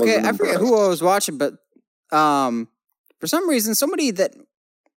 Okay, I forget who I was watching, but for some reason, somebody that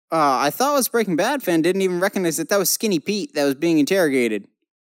I thought was a Breaking Bad fan didn't even recognize that was Skinny Pete that was being interrogated.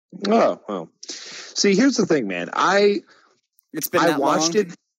 Oh, well. See, here's the thing, man. I watched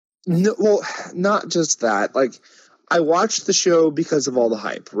it. No, well, not just that. Like, I watched the show because of all the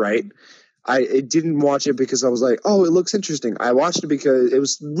hype, right? I didn't watch it because I was like, oh, it looks interesting. I watched it because it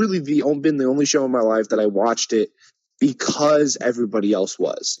was really been the only show in my life that I watched it because everybody else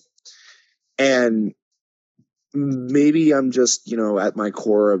was. And maybe I'm just, at my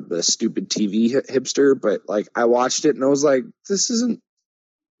core a stupid TV hipster, but like I watched it and I was like, this isn't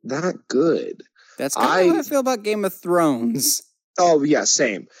that good. That's kind of how I feel about Game of Thrones. Oh yeah,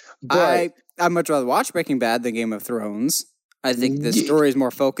 same. But I'd much rather watch Breaking Bad than Game of Thrones. I think the Yeah. story is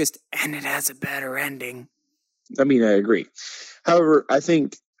more focused, and it has a better ending. I mean, I agree. However, I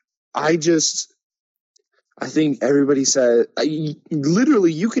think everybody said,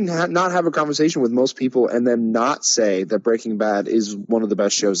 literally, you can not have a conversation with most people and then not say that Breaking Bad is one of the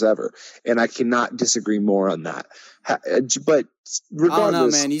best shows ever. And I cannot disagree more on that. But regardless, I don't know,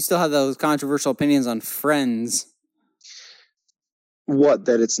 man. You still have those controversial opinions on Friends.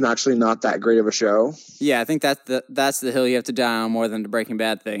 that it's actually not that great of a show? Yeah, I think that's the hill you have to die on more than the Breaking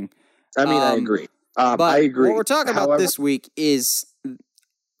Bad thing. I mean, I agree. But I agree. what we're talking about this week is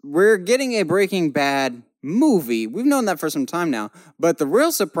we're getting a Breaking Bad movie. We've known that for some time now. But the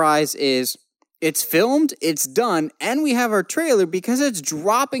real surprise is it's filmed, it's done, and we have our trailer because it's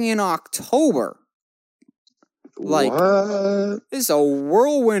dropping in October. Like, what? it's a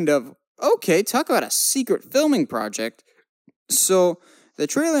whirlwind of, okay, talk about a secret filming project. So the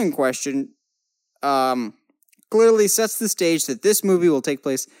trailer in question clearly sets the stage that this movie will take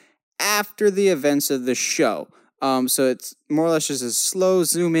place after the events of the show. So it's more or less just a slow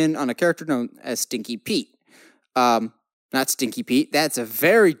zoom in on a character known as Stinky Pete. Not Stinky Pete. That's a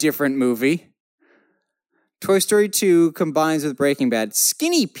very different movie. Toy Story 2 combines with Breaking Bad.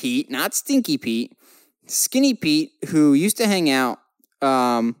 Skinny Pete, not Stinky Pete. Skinny Pete, who used to hang out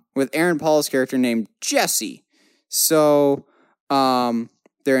with Aaron Paul's character named Jesse. So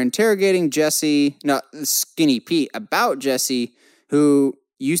they're interrogating Skinny Pete, about Jesse, who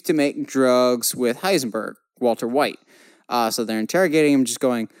used to make drugs with Heisenberg, Walter White. So they're interrogating him, just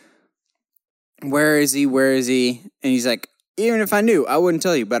going, where is he? Where is he? And he's like, even if I knew, I wouldn't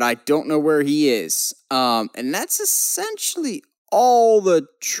tell you, but I don't know where he is. And that's essentially all the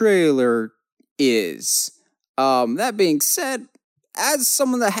trailer is. That being said, as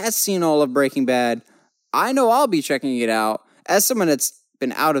someone that has seen all of Breaking Bad, I know I'll be checking it out. As someone that's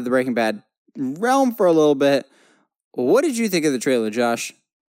been out of the Breaking Bad realm for a little bit, what did you think of the trailer, Josh?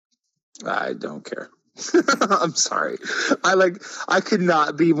 I don't care. I'm sorry. I could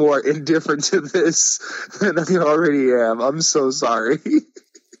not be more indifferent to this than I already am. I'm so sorry.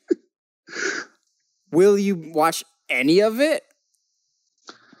 Will you watch any of it?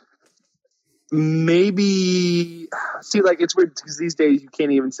 Maybe. See, like, it's weird because these days you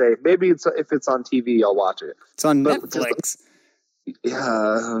can't even say. Maybe if it's on TV, I'll watch it. It's on But Netflix.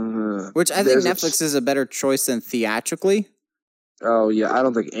 Yeah. Which I think Netflix is a better choice than theatrically. Oh yeah, I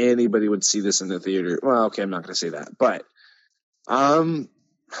don't think anybody would see this in the theater. Well, okay, I'm not going to say that, but I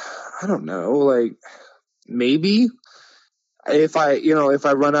don't know. Like, maybe if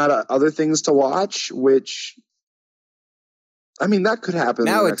I run out of other things to watch, which I mean that could happen.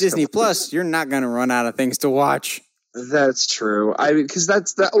 Now at Disney Plus, you're not going to run out of things to watch. That's true. Because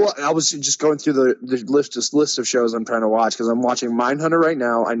that's that. Well, I was just going through the list of shows I'm trying to watch because I'm watching Mindhunter right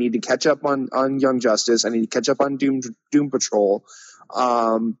now. I need to catch up on Young Justice. I need to catch up on Doom Patrol.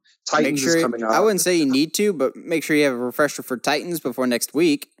 Titans is coming out. I wouldn't say you need to, but make sure you have a refresher for Titans before next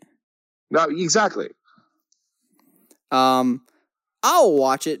week. No, exactly. I'll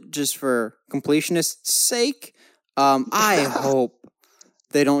watch it just for completionist's sake. I hope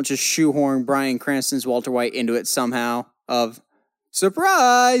they don't just shoehorn Bryan Cranston's Walter White into it somehow of,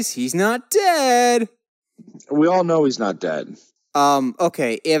 surprise, he's not dead. We all know he's not dead.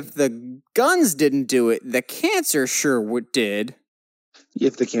 Okay, if the guns didn't do it, the cancer sure did.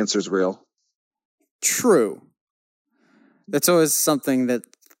 If the cancer's real. True. That's always something that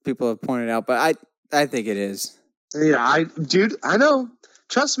people have pointed out, but I think it is. Yeah, I know.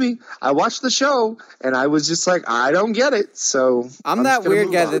 Trust me, I watched the show, and I was just like, I don't get it, so... I'm that weird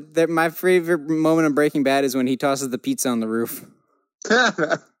guy that my favorite moment of Breaking Bad is when he tosses the pizza on the roof.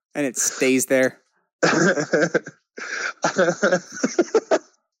 And it stays there.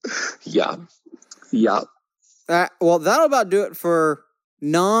 Yeah. Well, that'll about do it for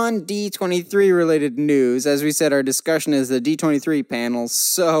non-D23 related news. As we said, our discussion is the D23 panels.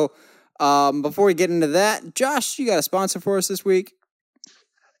 So, before we get into that, Josh, you got a sponsor for us this week?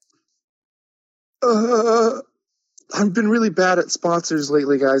 I've been really bad at sponsors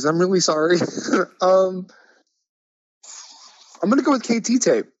lately, guys. I'm really sorry. I'm going to go with KT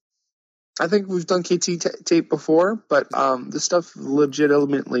Tape. I think we've done KT Tape before, but this stuff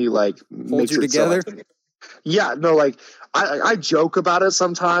legitimately holds you together. Yeah, no, I joke about it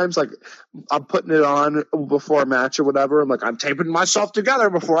sometimes. Like, I'm putting it on before a match or whatever. I'm like, I'm taping myself together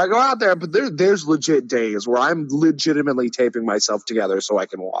before I go out there. But there's legit days where I'm legitimately taping myself together so I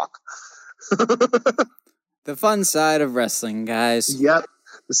can walk. The fun side of wrestling, guys. Yep,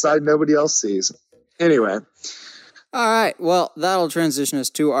 the side nobody else sees. Anyway. All right, well, that'll transition us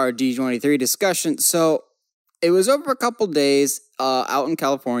to our D23 discussion. So, it was over a couple days out in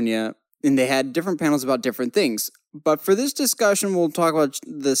California, and they had different panels about different things. But for this discussion, we'll talk about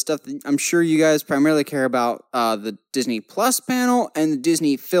the stuff that I'm sure you guys primarily care about, the Disney Plus panel and the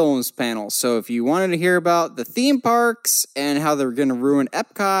Disney Films panel. So if you wanted to hear about the theme parks and how they're going to ruin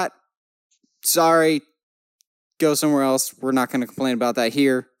Epcot, sorry, go somewhere else. We're not going to complain about that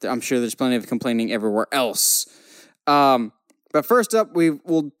here. I'm sure there's plenty of complaining everywhere else. But first up,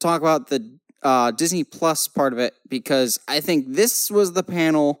 we'll talk about the Disney Plus part of it, because I think this was the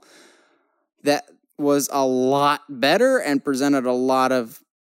panel that was a lot better and presented a lot of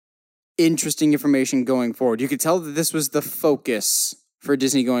interesting information going forward. You could tell that this was the focus for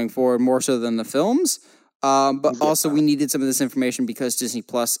Disney going forward, more so than the films. But also we needed some of this information because Disney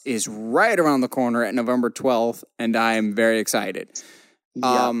Plus is right around the corner at November 12th, and I am very excited.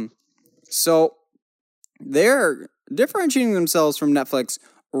 Yeah. So they're differentiating themselves from Netflix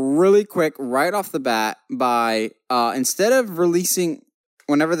really quick right off the bat by instead of releasing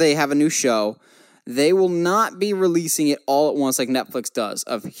whenever they have a new show, they will not be releasing it all at once like Netflix does.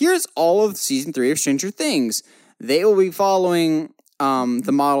 Of here's all of season 3 of Stranger Things. They will be following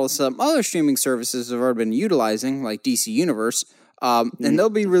the model some other streaming services have already been utilizing, like DC Universe, and they'll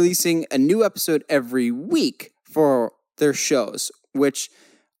be releasing a new episode every week for their shows, which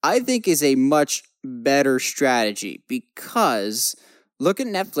I think is a much better strategy because look at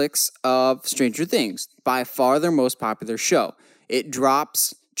Netflix of Stranger Things, by far their most popular show. It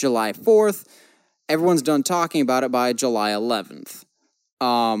drops July 4th. Everyone's done talking about it by July 11th.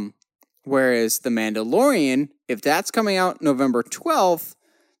 Whereas The Mandalorian, if that's coming out November 12th,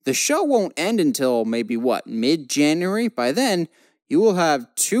 the show won't end until maybe, mid-January? By then, you will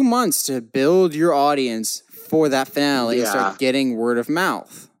have 2 months to build your audience for that finale and start getting word of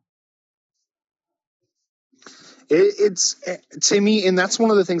mouth. It's to me, and that's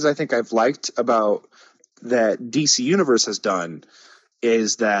one of the things I think I've liked about that DC Universe has done,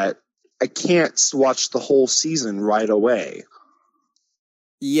 is that I can't watch the whole season right away.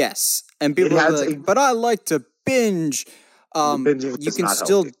 Yes, and people are like, but I like to binge. You can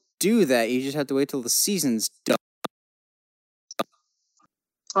still do that. You just have to wait till the season's done.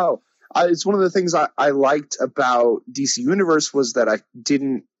 It's one of the things I liked about DC Universe was that I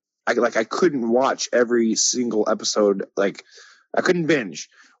couldn't watch every single episode. Like, I couldn't binge,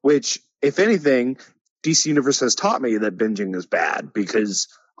 which, if anything, DC Universe has taught me that binging is bad because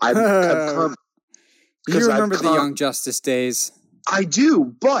I've come. You remember the Young Justice days. I do,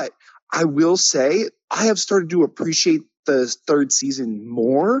 but I will say I have started to appreciate the third season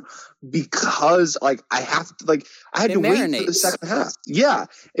more because I had to wait for the second half. Yeah,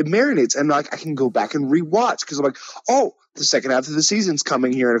 it marinates, and I can go back and rewatch because I'm like, oh, the second half of the season's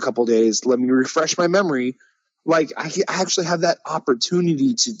coming here in a couple days. Let me refresh my memory. I actually have that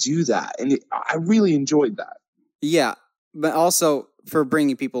opportunity to do that, and I really enjoyed that. Yeah, but also for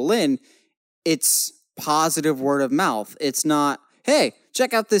bringing people in, it's positive word of mouth. It's not, hey,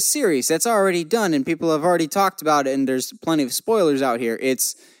 check out this series that's already done and people have already talked about it and there's plenty of spoilers out here.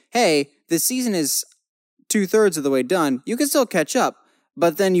 It's, hey, this season is 2/3 of the way done. You can still catch up,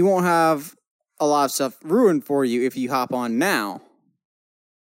 but then you won't have a lot of stuff ruined for you if you hop on now.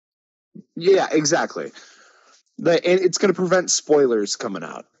 Yeah, exactly. It's going to prevent spoilers coming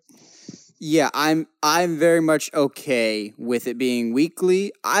out. Yeah, I'm very much okay with it being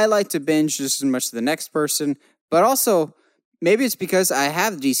weekly. I like to binge just as much as the next person, but also maybe it's because I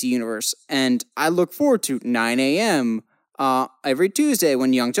have the DC Universe and I look forward to 9 a.m. Every Tuesday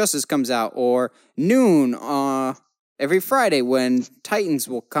when Young Justice comes out, or noon every Friday when Titans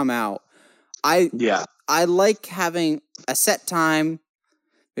will come out. I like having a set time.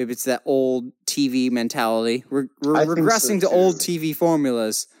 Maybe it's that old TV mentality. We're regressing to old TV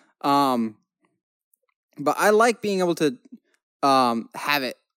formulas. But I like being able to have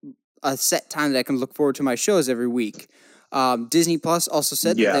it a set time that I can look forward to my shows every week. Disney Plus also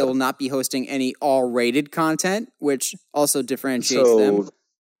said that they will not be hosting any R-rated content, which also differentiates them.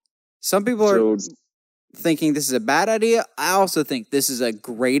 Some people are thinking this is a bad idea. I also think this is a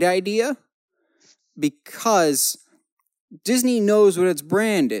great idea because Disney knows what its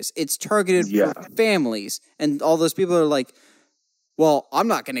brand is. It's targeted for families. And all those people are like, well, I'm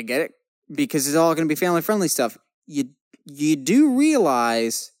not going to get it because it's all going to be family-friendly stuff. You do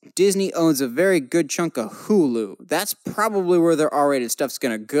realize Disney owns a very good chunk of Hulu. That's probably where their R-rated stuff's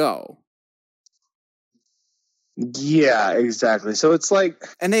going to go. Yeah, exactly. So it's like...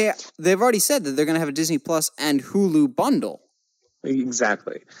 And they've already said that they're going to have a Disney Plus and Hulu bundle.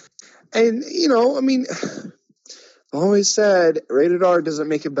 Exactly. And, always said, rated R doesn't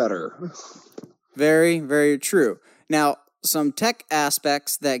make it better. Very, very true. Now, some tech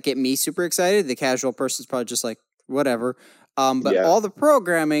aspects that get me super excited, the casual person's probably just like, whatever. But all the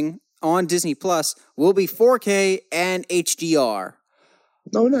programming on Disney Plus will be 4K and HDR.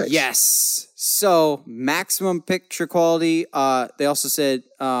 Oh, nice. Yes. So maximum picture quality. They also said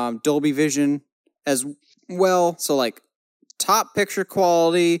Dolby Vision as well. So like top picture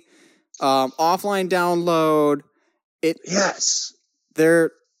quality, offline download. Yes.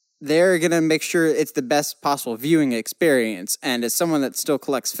 They're gonna make sure it's the best possible viewing experience. And as someone that still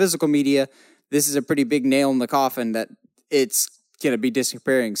collects physical media, this is a pretty big nail in the coffin that it's gonna be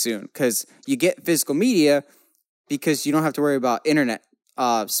disappearing soon. Because you get physical media because you don't have to worry about internet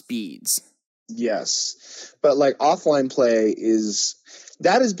speeds. Yes. But like offline play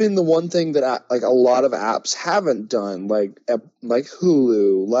that has been the one thing that like a lot of apps haven't done, like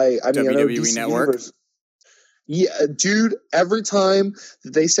Hulu, like I know DC Network. Universe. Yeah, dude. Every time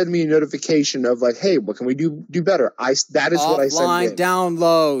that they send me a notification of like, "Hey, what can we do better?" That is what I send offline in.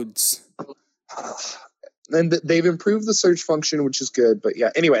 downloads. And they've improved the search function, which is good. But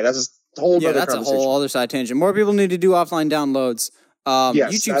yeah, anyway, that's a whole other that's a whole other side tangent. More people need to do offline downloads.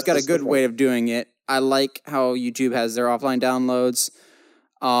 Yes, YouTube's got a good way of doing it. I like how YouTube has their offline downloads.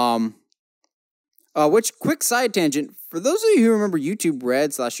 Which quick side tangent for those of you who remember YouTube Red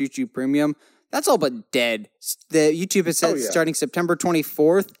 / YouTube Premium, that's all but dead. The YouTube has said starting September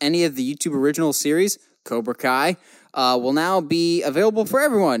 24th, any of the YouTube original series, Cobra Kai, will now be available for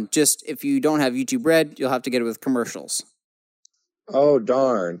everyone. Just if you don't have YouTube Red, you'll have to get it with commercials. Oh,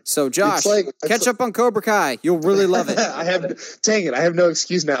 darn. So, Josh, catch up on Cobra Kai. You'll really love it. I have no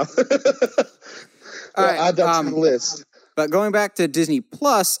excuse now. All right, add that to the list. But going back to Disney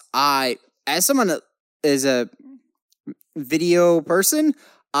Plus, as someone that is a video person,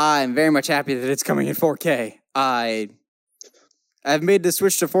 I'm very much happy that it's coming in 4K. I've made the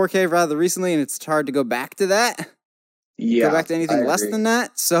switch to 4K rather recently, and it's hard to go back to that. Yeah, go back to anything less than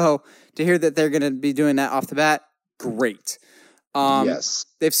that. So to hear that they're going to be doing that off the bat, great. Yes.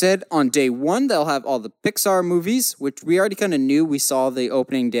 They've said on day one they'll have all the Pixar movies, which we already kind of knew. We saw the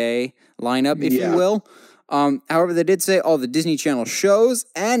opening day lineup, if you will. However, they did say all the Disney Channel shows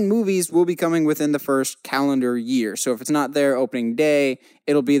and movies will be coming within the first calendar year. So if it's not there opening day,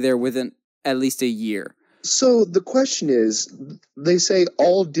 it'll be there within at least a year. So the question is, they say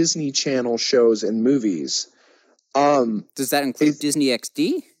all Disney Channel shows and movies. Does that include Disney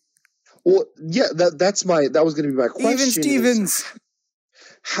XD? Well, yeah, that was going to be my question. Even Stevens.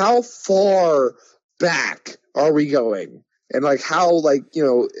 How far back are we going? And like how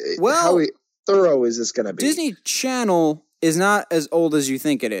how thorough is this going to be? Disney Channel is not as old as you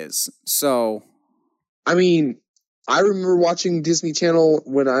think it is. So, I mean, I remember watching Disney Channel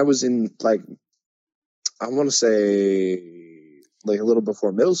when I was in I want to say a little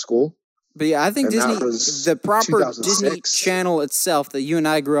before middle school. But yeah, I think Disney, the proper Disney Channel itself that you and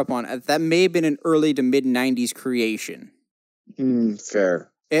I grew up on, that may have been an early to mid 90s creation. Fair.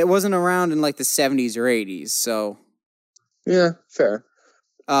 It wasn't around in the 70s or 80s, so. Yeah, fair.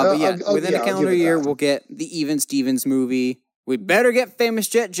 But yeah, within a calendar year, we'll get the Even Stevens movie. We better get Famous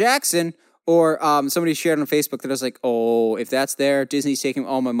Jet Jackson. Or somebody shared on Facebook that was like, oh, if that's there, Disney's taking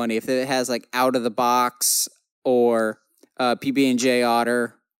all my money. If it has Out of the Box or PB&J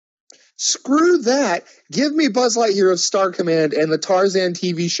Otter. Screw that. Give me Buzz Lightyear of Star Command and the Tarzan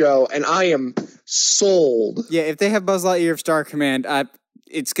TV show, and I am sold. Yeah, if they have Buzz Lightyear of Star Command,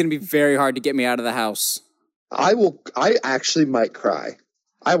 it's going to be very hard to get me out of the house. I actually might cry.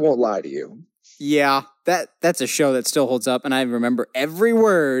 I won't lie to you. Yeah, that's a show that still holds up, and I remember every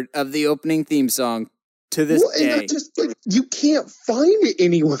word of the opening theme song to this day. And just you can't find it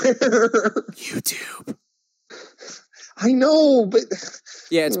anywhere. YouTube. I know, but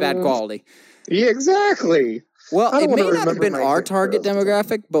yeah, it's bad quality. Yeah, exactly. Well, it may not have been our target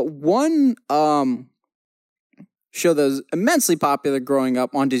demographic, but one show that was immensely popular growing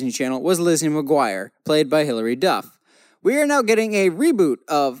up on Disney Channel was Lizzie McGuire, played by Hilary Duff. We are now getting a reboot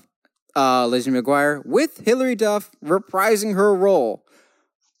of Lizzie McGuire with Hilary Duff reprising her role.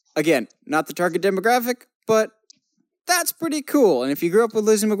 Again, not the target demographic, but that's pretty cool. And if you grew up with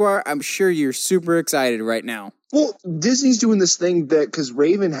Lizzie McGuire, I'm sure you're super excited right now. Well, Disney's doing this thing because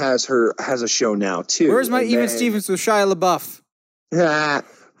Raven has a show now too. Where's my Even Stevens with Shia LaBeouf? Yeah,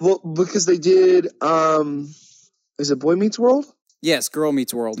 well, because they did. Is it Boy Meets World? Yes, Girl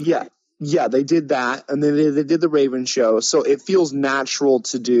Meets World. Yeah, they did that, and then they did the Raven show. So it feels natural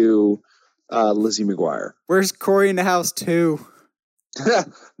to do Lizzie McGuire. Where's Corey in the House 2?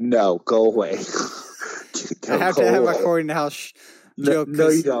 No, go away. I have to have my Corey in the House joke. No,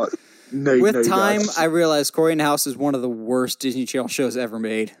 you don't. With time, I realized Corey in the House is one of the worst Disney Channel shows ever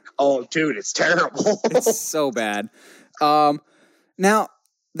made. Oh, dude, it's terrible. It's so bad. Now,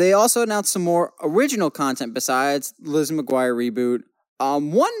 they also announced some more original content besides Lizzie McGuire reboot.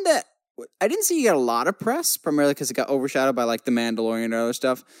 One that I didn't see you get a lot of press, primarily because it got overshadowed by like The Mandalorian and other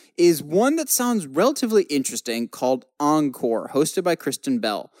stuff, is one that sounds relatively interesting called Encore, hosted by Kristen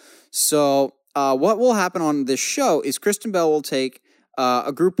Bell. So what will happen on this show is Kristen Bell will take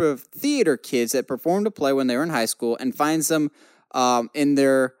a group of theater kids that performed a play when they were in high school and finds them in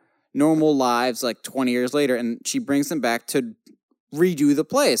their normal lives like 20 years later, and she brings them back to redo the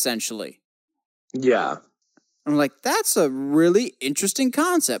play, essentially. Yeah. I'm like, that's a really interesting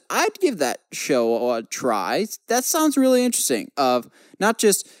concept. I'd give that show a try. That sounds really interesting. Of not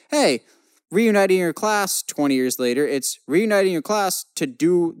just, hey, reuniting your class 20 years later. It's reuniting your class to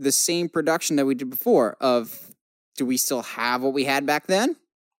do the same production that we did before. Of, do we still have what we had back then?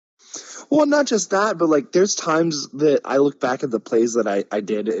 Well, not just that, but like there's times that I look back at the plays that I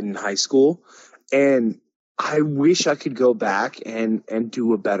did in high school, and I wish I could go back and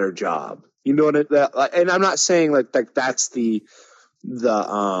do a better job. You know what? And I'm not saying like that's the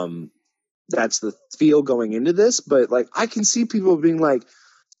feel going into this, but like I can see people being like,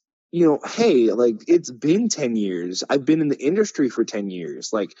 you know, hey, like it's been 10 years. I've been in the industry for 10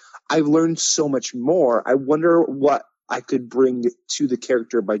 years. Like I've learned so much more. I wonder what I could bring to the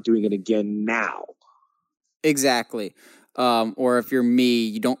character by doing it again now. Exactly. Or if you're me,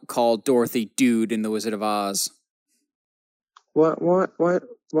 you don't call Dorothy Dude in The Wizard of Oz. What?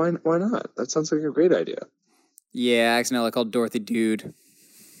 Why not? That sounds like a great idea. Yeah, I accidentally called Dorothy Dude.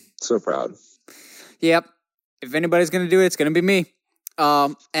 So proud. Yep. If anybody's going to do it, it's going to be me.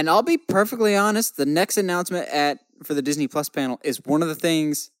 And I'll be perfectly honest, the next announcement for the Disney Plus panel is one of the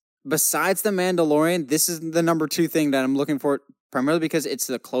things, besides The Mandalorian, this is the number 2 thing that I'm looking for, primarily because it's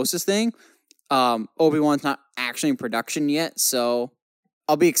the closest thing. Obi-Wan's not actually in production yet, so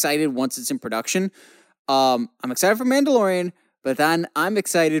I'll be excited once it's in production. I'm excited for Mandalorian, but then I'm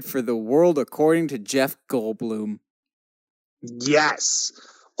excited for The World According to Jeff Goldblum. Yes.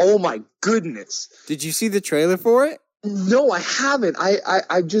 Oh my goodness. Did you see the trailer for it? No, I haven't.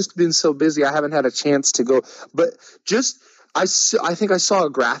 I've just been so busy. I haven't had a chance to go. But I think I saw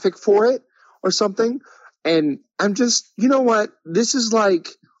a graphic for it or something. And I'm just, you know what? This is like,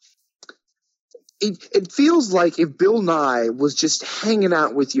 it feels like if Bill Nye was just hanging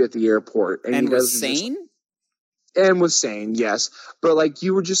out with you at the airport. And was sane? And was sane, yes. But like,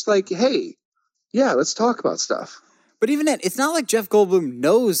 you were just like, hey, yeah, let's talk about stuff. But even then, it's not like Jeff Goldblum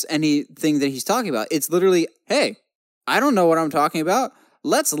knows anything that he's talking about. It's literally, hey, I don't know what I'm talking about.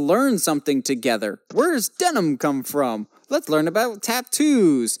 Let's learn something together. Where does denim come from? Let's learn about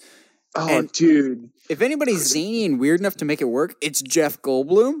tattoos. Oh, and dude. If anybody's zany and weird enough to make it work, it's Jeff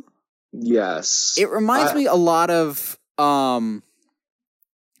Goldblum. Yes. It reminds me a lot of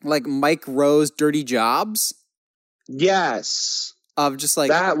like Mike Rowe's Dirty Jobs. Yes. Of just like...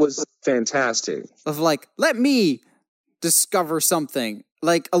 That was fantastic. Of like, let me discover something.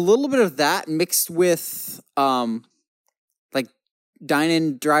 Like a little bit of that mixed with like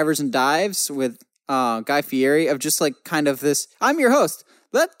Dine-In Drivers and Dives with Guy Fieri, of just like kind of this, I'm your host.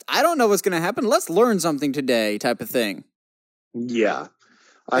 I don't know what's going to happen. Let's learn something today type of thing. Yeah.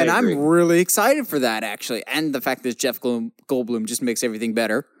 And I'm really excited for that, actually. And the fact that Jeff Goldblum just makes everything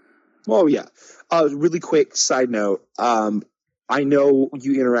better. Oh, yeah. Really quick side note. I know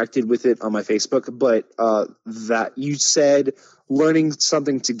you interacted with it on my Facebook, but that you said learning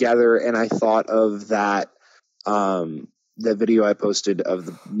something together, and I thought of that the video I posted of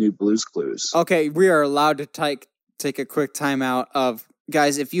the new Blue's Clues. Okay, we are allowed to take a quick timeout of,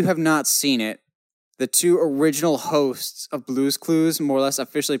 guys, if you have not seen it, the 2 original hosts of Blue's Clues more or less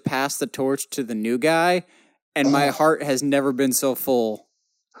officially passed the torch to the new guy, and my heart has never been so full.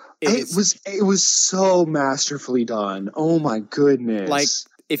 It was so masterfully done. Oh my goodness. Like,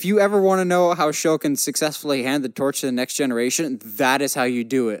 if you ever want to know how a show can successfully hand the torch to the next generation, that is how you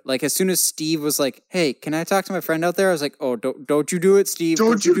do it. Like, as soon as Steve was like, hey, can I talk to my friend out there? I was like, oh, don't you do it, Steve.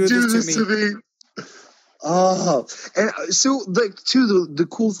 Don't you do this to me. Oh, and so like too, the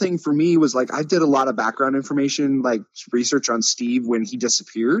cool thing for me was like I did a lot of background information, like research on Steve when he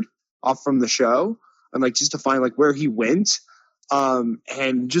disappeared off from the show, and like just to find like where he went,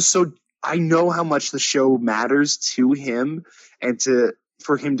 and just so I know how much the show matters to him, and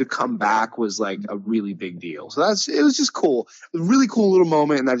for him to come back was like a really big deal. So it was just cool, a really cool little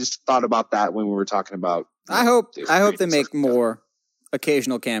moment, and I just thought about that when we were talking about. I hope they make more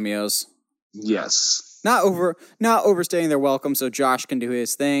occasional cameos. Yes. Not overstaying their welcome, so Josh can do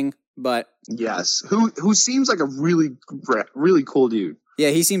his thing, but yes, who seems like a really cool dude. Yeah,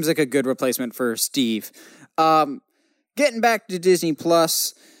 he seems like a good replacement for Steve. Getting back to Disney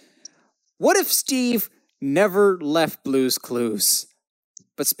Plus, what if Steve never left Blue's Clues?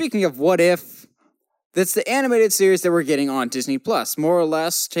 But speaking of what if, That's the animated series that we're getting on Disney Plus. More or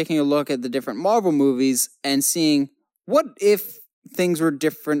less taking a look at the different Marvel movies and seeing what if things were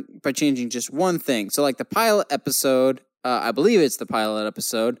different by changing just one thing. So like the pilot episode, I believe it's the pilot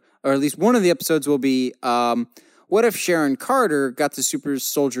episode, or at least one of the episodes will be, what if Sharon Carter got the super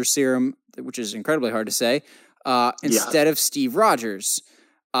soldier serum, which is incredibly hard to say, instead of Steve Rogers?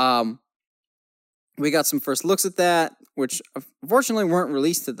 We got some first looks at that, which unfortunately weren't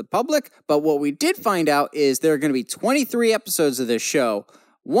released to the public. But what we did find out is there are going to be 23 episodes of this show.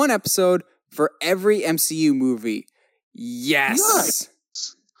 One episode for every MCU movie. Yes. Nice.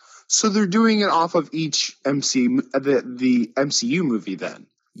 So they're doing it off of each the MCU movie then?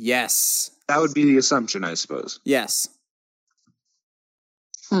 Yes. That would be the assumption, I suppose. Yes.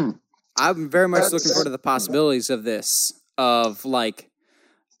 Hmm. I'm very much looking forward to the possibilities of this. Of like,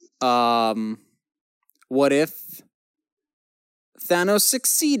 what if Thanos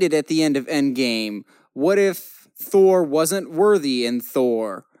succeeded at the end of Endgame? What if Thor wasn't worthy in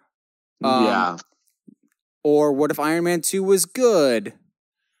Thor? Yeah. Or what if Iron Man 2 was good?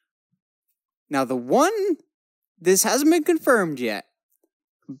 Now, this hasn't been confirmed yet,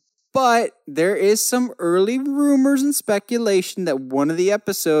 but there is some early rumors and speculation that one of the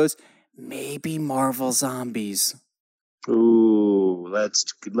episodes may be Marvel Zombies. Ooh,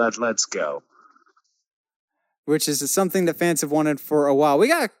 let's go. Which is something that fans have wanted for a while. We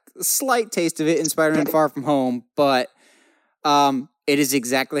got a slight taste of it in Spider-Man Far From Home, but it is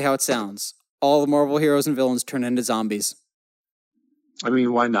exactly how it sounds. All the Marvel heroes and villains turn into zombies. I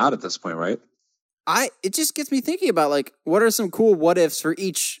mean, why not at this point, right? It just gets me thinking about, like, what are some cool what-ifs for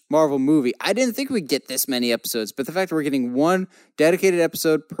each Marvel movie? I didn't think we'd get this many episodes, but the fact that we're getting one dedicated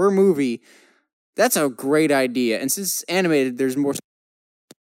episode per movie, that's a great idea. And since it's animated, there's more.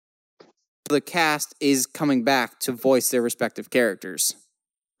 The cast is coming back to voice their respective characters.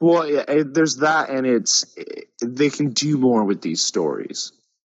 Well, yeah, there's that, and they can do more with these stories.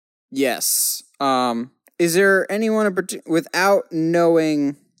 Yes. Is there anyone without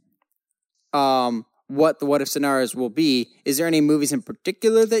knowing what the what if scenarios will be? Is there any movies in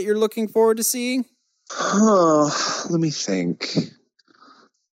particular that you're looking forward to seeing? Let me think.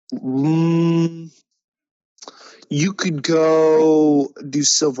 You could go do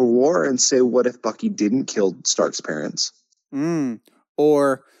Civil War and say, what if Bucky didn't kill Stark's parents?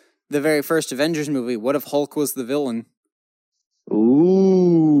 Or the very first Avengers movie, what if Hulk was the villain?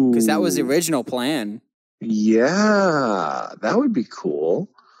 Ooh. Because that was the original plan. Yeah, that would be cool.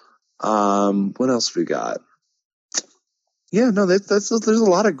 What else we got? Yeah, no, there's a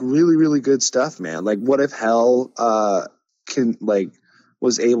lot of really, really good stuff, man. Like, what if Hel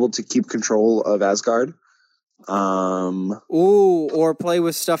was able to keep control of Asgard? Or play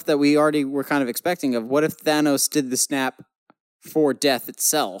with stuff that we already were kind of expecting of. What if Thanos did the snap for death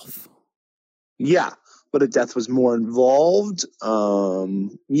itself? Yeah, but if death was more involved,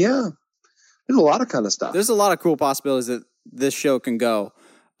 yeah. There's a lot of kind of stuff. There's a lot of cool possibilities that this show can go.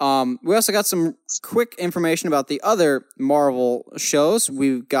 We also got some quick information about the other Marvel shows.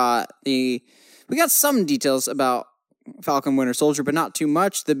 We got some details about Falcon Winter Soldier, but not too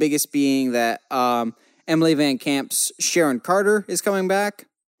much. The biggest being that Emily Van Camp's Sharon Carter is coming back.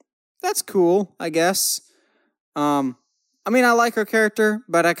 That's cool, I guess. I mean, I like her character,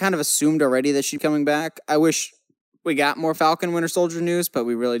 but I kind of assumed already that she's coming back. I wish we got more Falcon Winter Soldier news, but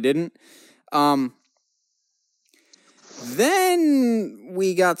we really didn't. Then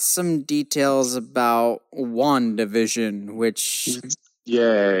we got some details about WandaVision, which...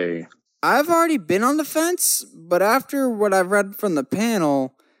 Yay. I've already been on the fence, but after what I've read from the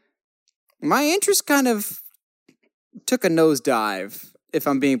panel, my interest kind of took a nosedive, if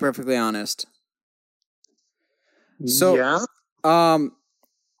I'm being perfectly honest. So, yeah.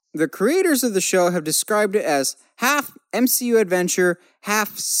 The creators of the show have described it as half MCU adventure,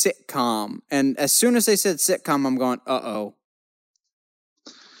 half sitcom. And as soon as they said sitcom, I'm going, uh-oh.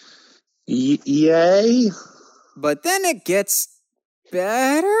 Yay. But then it gets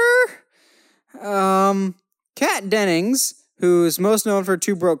better. Kat Dennings, who's most known for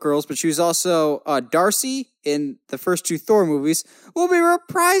Two Broke Girls, but she was also Darcy in the first two Thor movies, will be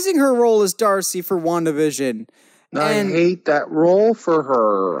reprising her role as Darcy for WandaVision. I hate that role for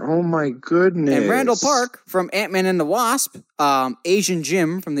her. Oh my goodness. And Randall Park from Ant-Man and the Wasp, Asian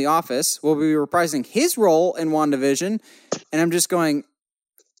Jim from The Office, will be reprising his role in WandaVision. And I'm just going,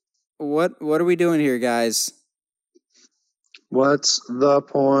 what are we doing here, guys? What's the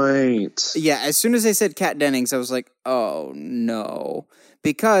point? Yeah, as soon as they said Kat Dennings, I was like, oh no.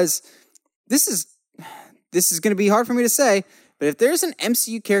 Because this is going to be hard for me to say, but if there's an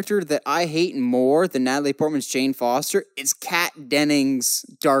MCU character that I hate more than Natalie Portman's Jane Foster, it's Kat Dennings'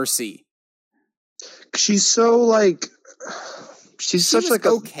 Darcy. She's so like she's She such was like a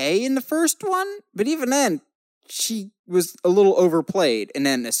okay in the first one, but even then, she was a little overplayed, and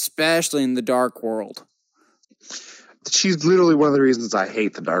then especially in the Dark World. she's literally one of the reasons I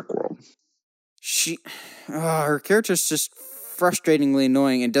hate the Dark World. Her character's just frustratingly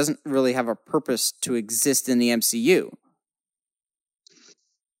annoying and doesn't really have a purpose to exist in the MCU.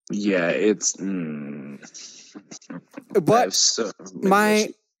 Yeah, it's I But have so many my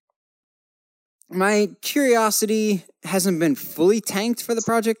issues. my curiosity hasn't been fully tanked for the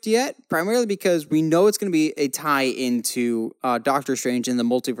project yet, primarily because we know it's going to be a tie into Doctor Strange in the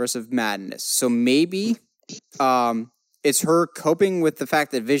Multiverse of Madness. So maybe it's her coping with the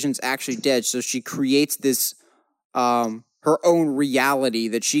fact that Vision's actually dead, so she creates this her own reality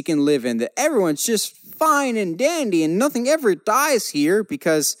that she can live in, that everyone's just fine and dandy and nothing ever dies here,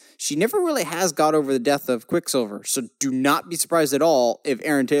 because she never really has got over the death of Quicksilver. So do not be surprised at all if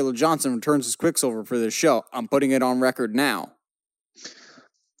Aaron Taylor Johnson returns as Quicksilver for this show. I'm putting it on record now.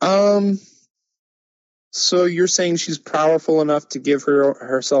 So you're saying she's powerful enough to give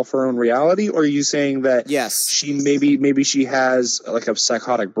herself her own reality, or are you saying that Yes, she maybe she has like a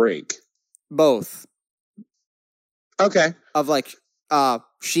psychotic break? both. Okay. Of like,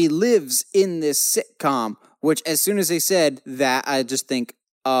 she lives in this sitcom, which as soon as they said that, I just think,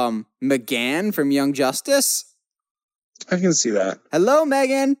 McGann from Young Justice. I can see that. Hello,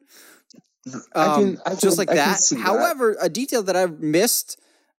 Megan. Just like I can that. see that. However, a detail that I've missed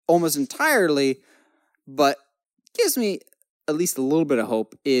almost entirely, but gives me at least a little bit of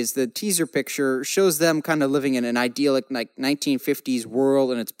hope, is the teaser picture shows them kind of living in an idyllic like 1950s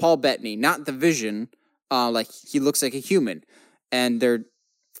world, and it's Paul Bettany, not the Vision. Like he looks like a human, and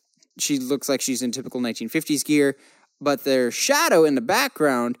she looks like she's in typical 1950s gear, but their shadow in the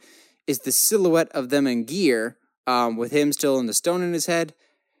background is the silhouette of them in gear, with him still in the stone in his head.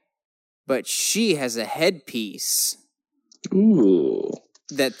 But she has a headpiece. Ooh.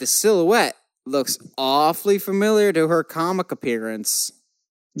 That the silhouette looks awfully familiar to her comic appearance.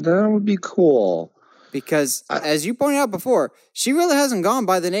 That would be cool. Because, as you pointed out before, she really hasn't gone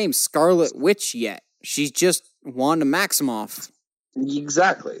by the name Scarlet Witch yet. She's just Wanda Maximoff.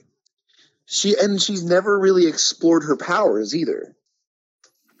 Exactly. She's never really explored her powers either.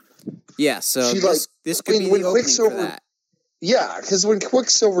 Yeah, so She, this could be the opening for that. Yeah, because when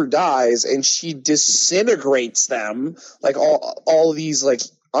Quicksilver dies and she disintegrates them, like all these like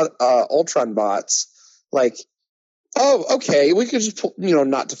Ultron bots, like, oh, okay, we could just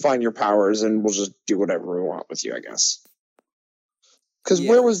not define your powers and we'll just do whatever we want with you, I guess. Because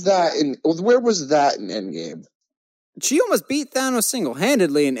where was that in Endgame? She almost beat Thanos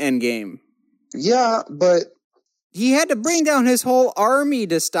single-handedly in Endgame. Yeah, but he had to bring down his whole army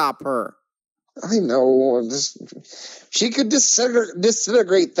to stop her. I know. She could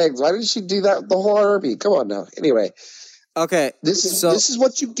disintegrate things. Why didn't she do that with the whole army? Come on now. Anyway. Okay. This is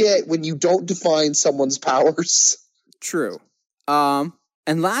what you get when you don't define someone's powers. True. And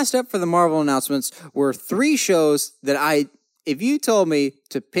last up for the Marvel announcements were 3 shows that if you told me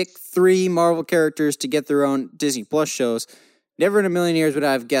to pick 3 Marvel characters to get their own Disney Plus shows, never in a million years would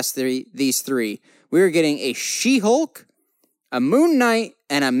I have guessed these 3. We were getting a She-Hulk, a Moon Knight,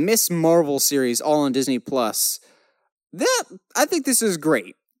 and a Miss Marvel series all on Disney Plus. I think this is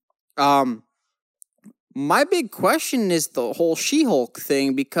great. My big question is the whole She-Hulk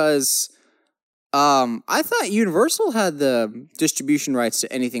thing, because I thought Universal had the distribution rights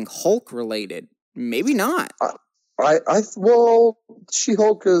to anything Hulk related. Maybe not. Well,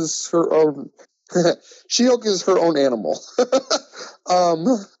 She-Hulk is her own. She-Hulk is her own animal.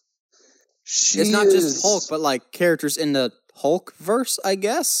 It's not just Hulk, but like characters in the Hulk verse, I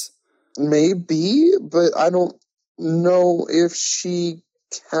guess. Maybe, but I don't know if she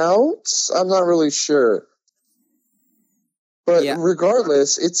counts. I'm not really sure. But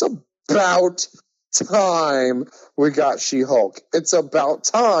regardless, it's about time we got She-Hulk. It's about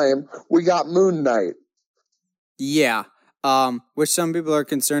time we got Moon Knight. Yeah. Which some people are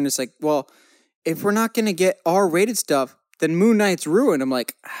concerned. It's like, well, if we're not going to get R-rated stuff, then Moon Knight's ruined. I'm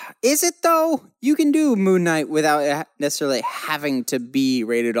like, is it though? You can do Moon Knight without it necessarily having to be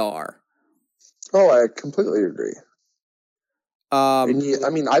rated R. Oh, I completely agree. I've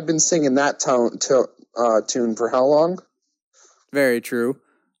been singing that tune for how long? Very true.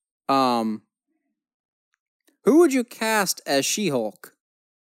 Who would you cast as She-Hulk?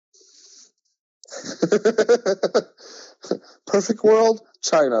 Perfect world,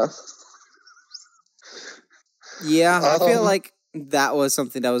 China. Yeah, I feel like that was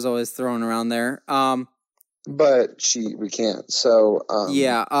something that was always thrown around there. But we can't. So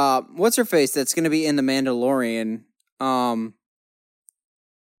what's her face? That's going to be in The Mandalorian.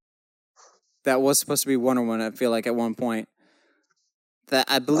 that was supposed to be Wonder Woman, I feel like, at one point. That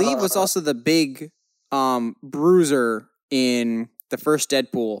I believe was also the big bruiser in the first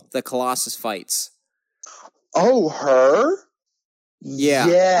Deadpool, the Colossus fights. Oh, her? Yeah.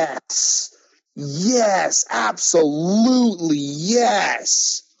 Yes. Yes, absolutely,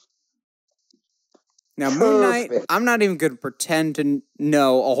 yes. Now, Moon Knight, Perfect. I'm not even going to pretend to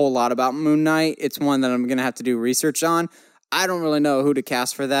know a whole lot about Moon Knight. It's one that I'm going to have to do research on. I don't really know who to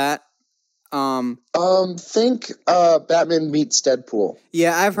cast for that. Think Batman meets Deadpool.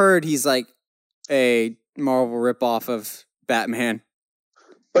 Yeah, I've heard he's like a Marvel ripoff of Batman,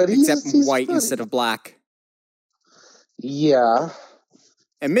 But except he's white funny. instead of black. Yeah.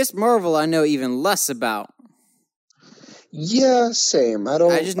 And Miss Marvel, I know even less about. Yeah, same. I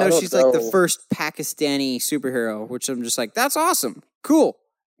don't I just know don't she's like the first Pakistani superhero, which I'm just like, that's awesome. Cool.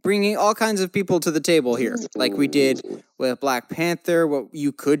 Bringing all kinds of people to the table here, like we did with Black Panther, what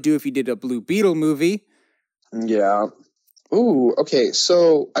you could do if you did a Blue Beetle movie. Yeah. Ooh, okay.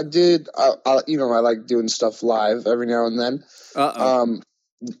 So I did, I like doing stuff live every now and then. Uh-oh.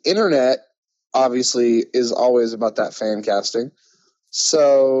 Internet, obviously, is always about that fan casting.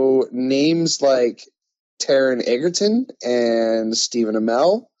 So names like Taron Egerton and Stephen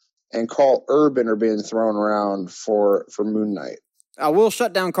Amell and Carl Urban are being thrown around for Moon Knight. I will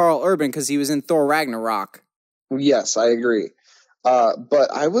shut down Carl Urban because he was in Thor Ragnarok. Yes, I agree.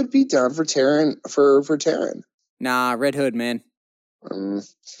 But I would be down for Taron for Taron. Nah, Red Hood, man.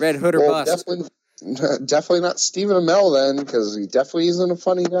 Red Hood or bust. Definitely not Stephen Amell then, because he definitely isn't a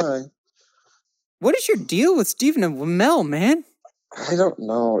funny guy. What is your deal with Stephen Amell, man? I don't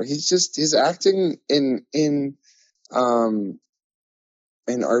know. He's just his acting in Archer,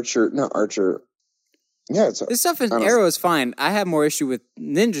 not Archer. Yeah, This stuff in Arrow is fine. I have more issue with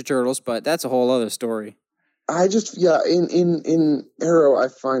Ninja Turtles, but that's a whole other story. I just in Arrow I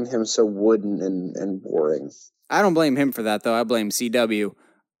find him so wooden and boring. I don't blame him for that though. I blame CW.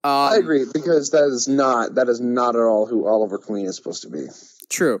 I agree, because that is not at all who Oliver Queen is supposed to be.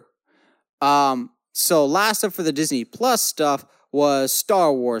 True. So last up for the Disney Plus stuff was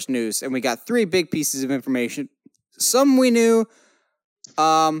Star Wars news, and we got 3 big pieces of information. Some we knew,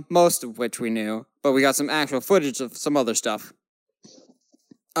 most of which we knew, but we got some actual footage of some other stuff.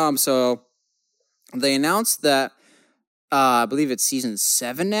 So they announced that I believe it's season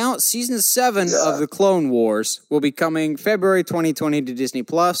 7 now. Season 7 of the Clone Wars will be coming February 2020 to Disney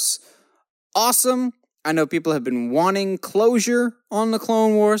Plus. Awesome. I know people have been wanting closure on the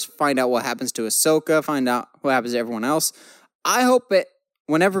Clone Wars, find out what happens to Ahsoka, find out what happens to everyone else. I hope that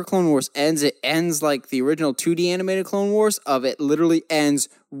whenever Clone Wars ends, it ends like the original 2D animated Clone Wars, of it literally ends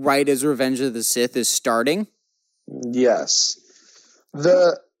right as Revenge of the Sith is starting. Yes.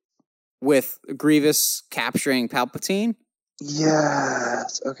 With Grievous capturing Palpatine.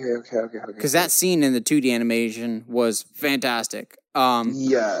 Yes. Okay. Because that scene in the 2D animation was fantastic.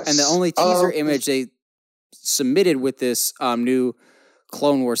 Yes. And the only teaser image they submitted with this new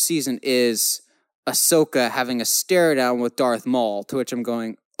Clone Wars season is Ahsoka having a stare down with Darth Maul, to which I'm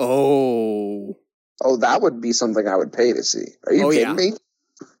going, oh. Oh, that would be something I would pay to see. Are you kidding me?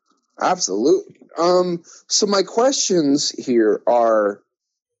 Absolutely. So my questions here are,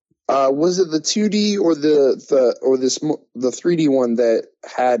 was it the 2D or the 3D one that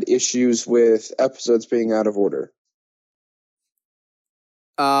had issues with episodes being out of order?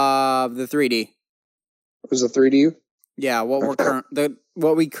 The 3D. It was a 3D? Yeah,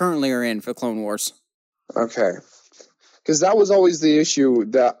 what we currently are in for Clone Wars. Okay. Because that was always the issue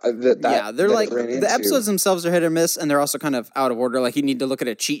that they're that like it ran the into. episodes themselves are hit or miss, and they're also kind of out of order. Like you need to look at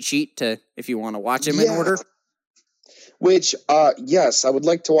a cheat sheet if you want to watch them in order. Which, yes, I would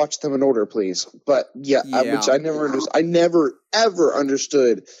like to watch them in order, please. But which I never understood. I never ever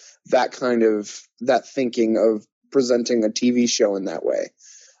understood that thinking of presenting a TV show in that way.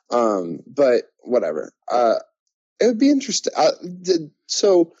 But whatever. It would be interesting.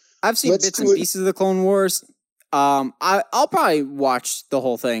 So I've seen bits and pieces of the Clone Wars. I'll probably watch the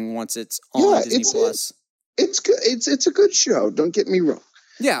whole thing once it's on Disney Plus. It's good. It's a good show. Don't get me wrong.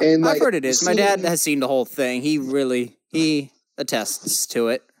 Yeah, and I've heard it is. My dad has seen the whole thing. He attests to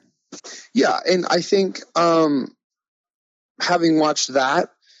it. Yeah, and I think having watched that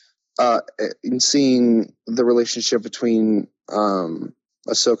and seeing the relationship between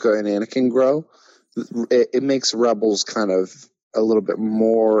Ahsoka and Anakin grow, it makes Rebels kind of a little bit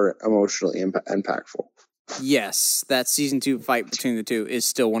more emotionally impactful. Yes, that season 2 fight between the two is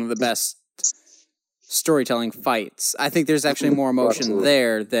still one of the best storytelling fights. I think there's actually more emotion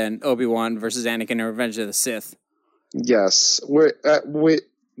there than Obi-Wan versus Anakin in Revenge of the Sith. Yes. I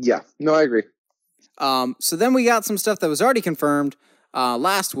agree. So then we got some stuff that was already confirmed.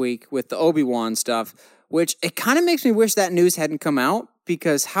 last week with the Obi-Wan stuff, which it kind of makes me wish that news hadn't come out,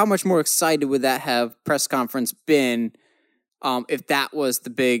 because how much more excited would that have press conference been if that was the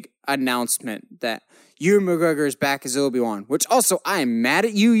big announcement that Ewan McGregor is back as Obi-Wan, which also I am mad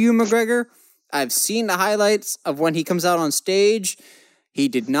at you, Ewan McGregor. I've seen the highlights of when he comes out on stage. He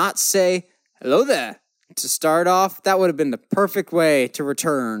did not say, hello there. To start off, that would have been the perfect way to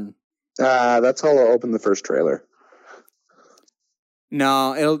return. That's how they'll open the first trailer.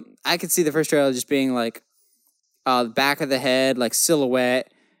 No, I could see the first trailer just being like the back of the head, like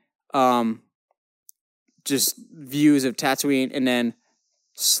silhouette, just views of Tatooine, and then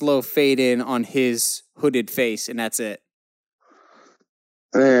slow fade in on his hooded face, and that's it.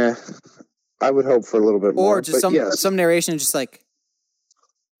 I would hope for a little bit more. Or just some narration, just like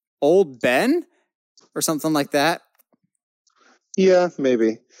old Ben or something like that. Yeah,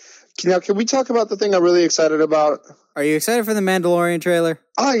 maybe. Now, can we talk about the thing I'm really excited about? Are you excited for the Mandalorian trailer?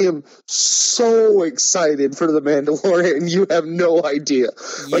 I am so excited for the Mandalorian. You have no idea.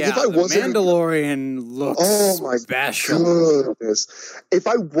 Like, if I wasn't, Mandalorian looks special. Goodness. If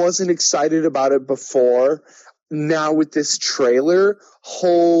I wasn't excited about it before, now with this trailer,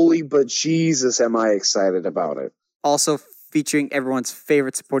 holy but Jesus, am I excited about it. Also featuring everyone's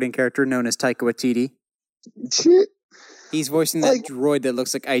favorite supporting character known as Taika Waititi. He's voicing that droid that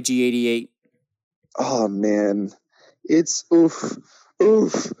looks like IG-88. Oh, man. It's oof.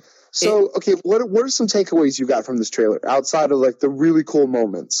 So, okay, what are some takeaways you got from this trailer outside of like the really cool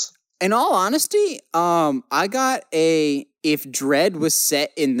moments? In all honesty, I got if Dredd was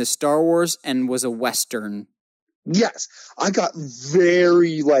set in the Star Wars and was a Western. Yes, I got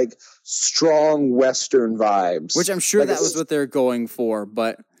very like strong Western vibes. Which I'm sure that was what they're going for,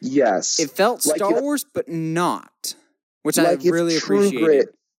 but yes, it felt Star Wars, but not. Which I really appreciated.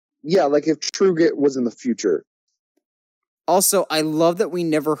 Yeah, like if True Grit was in the future. Also, I love that we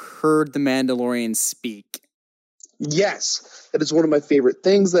never heard the Mandalorian speak. Yes, that is one of my favorite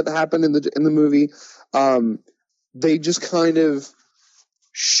things that happened in the movie. They just kind of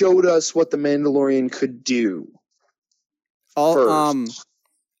showed us what the Mandalorian could do.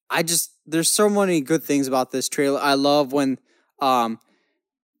 There's so many good things about this trailer. I love when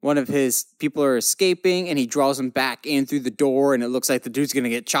one of his people are escaping and he draws them back in through the door and it looks like the dude's going to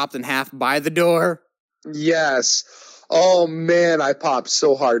get chopped in half by the door. Yes. Oh, man, I popped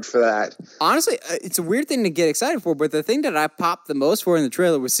so hard for that. Honestly, it's a weird thing to get excited for, but the thing that I popped the most for in the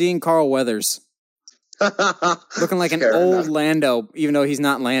trailer was seeing Carl Weathers. Looking like an old Lando, even though he's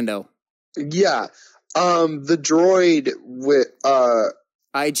not Lando. Yeah. The droid with...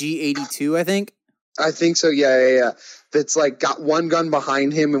 IG-82, I think? I think so, yeah. That's like got one gun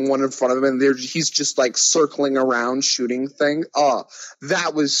behind him and one in front of him, and he's just like circling around shooting things. Oh,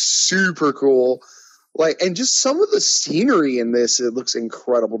 that was super cool. Like, and just some of the scenery in this, it looks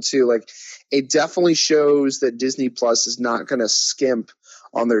incredible too. Like, it definitely shows that Disney Plus is not going to skimp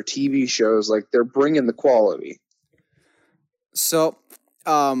on their TV shows. Like, they're bringing the quality. So,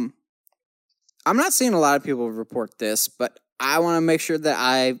 I'm not seeing a lot of people report this, but I want to make sure that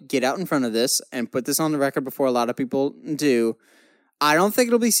I get out in front of this and put this on the record before a lot of people do. I don't think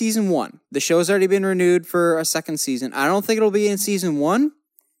it'll be season 1. The show's already been renewed for a second season. I don't think it'll be in season 1,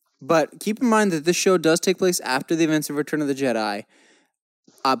 but keep in mind that this show does take place after the events of Return of the Jedi.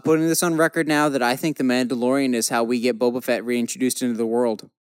 I'm putting this on record now that I think The Mandalorian is how we get Boba Fett reintroduced into the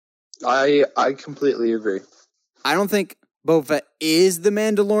world. I completely agree. I don't think Boba Fett is the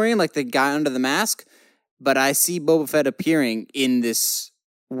Mandalorian, like the guy under the mask, but I see Boba Fett appearing in this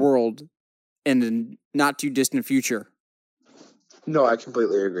world in the not too distant future. No, I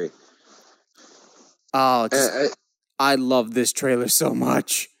completely agree. Oh, I love this trailer so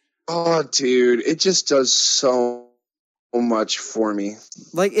much. Oh, dude, it just does so much for me.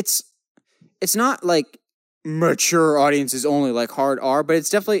 Like, it's not like mature audiences only, like hard R, but it's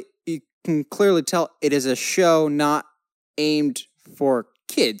definitely, you can clearly tell it is a show not aimed for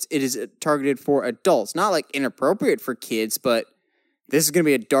kids. It is targeted for adults. Not like inappropriate for kids, but this is going to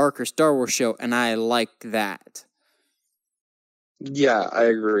be a darker Star Wars show, and I like that. Yeah, I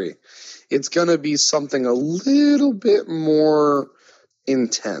agree. It's going to be something a little bit more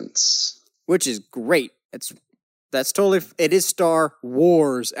intense. Which is great. That's totally, it is Star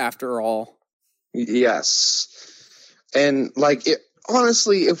Wars after all. Yes. And like,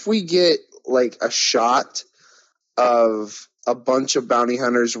 honestly, if we get like a shot of a bunch of bounty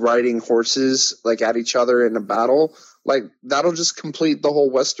hunters riding horses like at each other in a battle, like that'll just complete the whole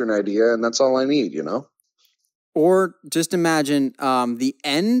Western idea, and that's all I need, you know? Or just imagine the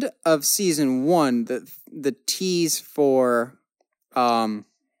end of season 1, the tease for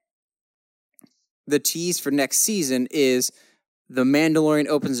next season is the Mandalorian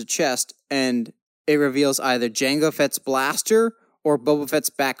opens a chest and it reveals either Jango Fett's blaster or Boba Fett's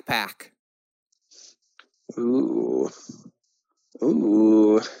backpack. Ooh.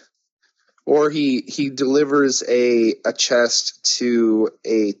 Or he delivers a chest to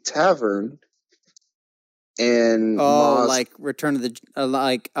a tavern, and like Return of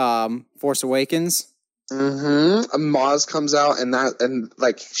the Force Awakens. Maz comes out,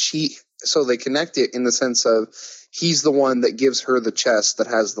 so they connect it in the sense of he's the one that gives her the chest that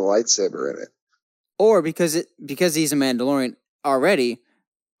has the lightsaber in it. Or because he's a Mandalorian already,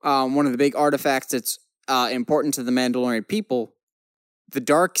 one of the big artifacts that's important to the Mandalorian people, the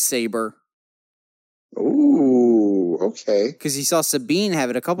Darksaber. Ooh, okay. Because you saw Sabine have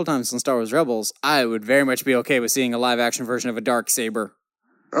it a couple times in Star Wars Rebels. I would very much be okay with seeing a live-action version of a Darksaber.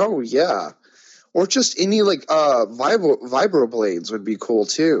 Oh, yeah. Or just any, vibro blades would be cool,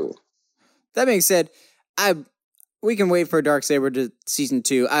 too. That being said, we can wait for a Darksaber to season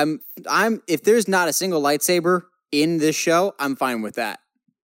 2. If there's not a single lightsaber in this show, I'm fine with that.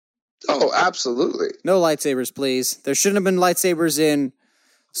 Oh, absolutely. No lightsabers, please. There shouldn't have been lightsabers in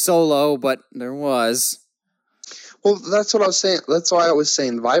Solo, but there was. Well, that's what I was saying. That's why I was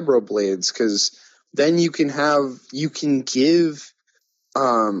saying vibro blades, because then you can give,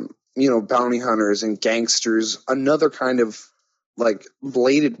 bounty hunters and gangsters another kind of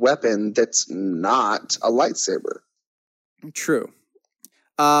bladed weapon that's not a lightsaber. True.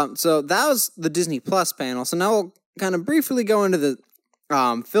 So that was the Disney Plus panel. So now we'll kind of briefly go into the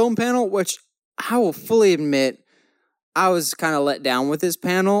film panel, which I will fully admit I was kind of let down with this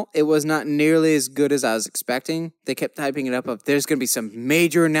panel. It was not nearly as good as I was expecting. They kept hyping it up of there's going to be some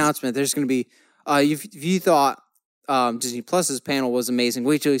major announcement. There's going to be, if you thought Disney Plus's panel was amazing,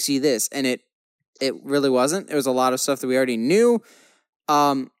 wait till you see this. And it really wasn't. There was a lot of stuff that we already knew,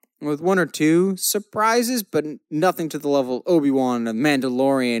 with one or two surprises, but nothing to the level of Obi-Wan and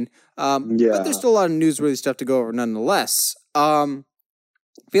Mandalorian. But there's still a lot of newsworthy stuff to go over nonetheless. I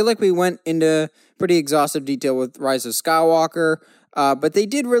feel like we went into pretty exhaustive detail with Rise of Skywalker, but they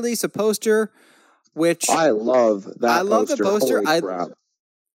did release a poster, which I love that. I love the poster. Holy crap.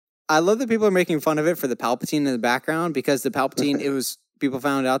 I love that people are making fun of it for the Palpatine in the background, because the Palpatine, people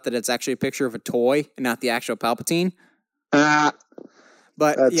found out that it's actually a picture of a toy and not the actual Palpatine. But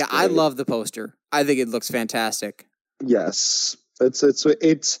yeah, great. I love the poster. I think it looks fantastic. Yes,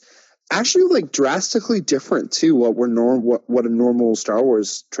 it's actually drastically different too. What a normal Star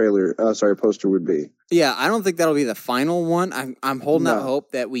Wars poster would be. Yeah, I don't think that'll be the final one. I'm holding out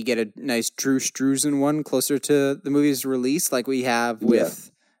hope that we get a nice Drew Struzan one closer to the movie's release, like we have with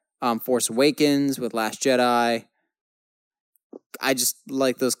Force Awakens, with Last Jedi. I just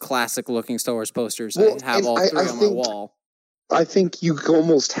like those classic looking Star Wars posters. I have all three on my wall. I think you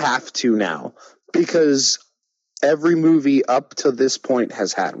almost have to now, because every movie up to this point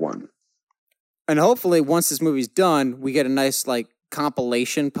has had one. And hopefully, once this movie's done, we get a nice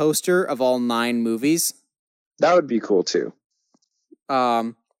compilation poster of all 9 movies. That would be cool too.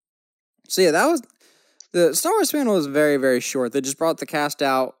 So yeah, that was the Star Wars panel was very, very short. They just brought the cast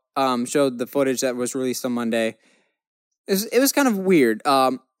out, showed the footage that was released on Monday. It was kind of weird.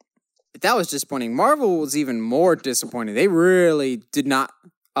 That was disappointing. Marvel was even more disappointing. They really did not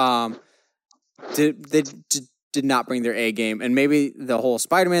did not bring their A game, and maybe the whole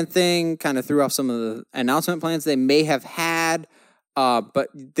Spider-Man thing kind of threw off some of the announcement plans they may have had, but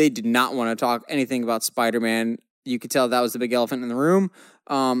they did not want to talk anything about Spider-Man. You could tell that was the big elephant in the room.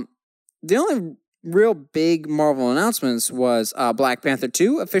 The only real big Marvel announcements was Black Panther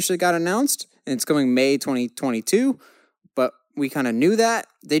 2 officially got announced, and it's coming May 2022, but we kind of knew that.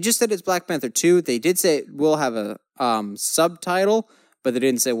 They just said it's Black Panther 2. They did say it will have a subtitle, but they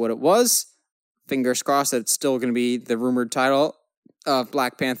didn't say what it was. Fingers crossed that it's still going to be the rumored title of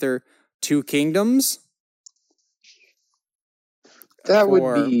Black Panther 2 Kingdoms. That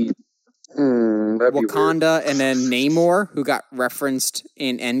would be Wakanda, and then Namor, who got referenced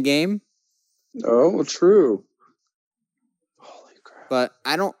in Endgame. Oh, true. Holy crap. But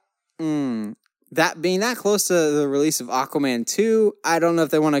I don't... that being that close to the release of Aquaman 2, I don't know if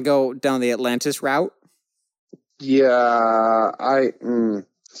they want to go down the Atlantis route. Yeah,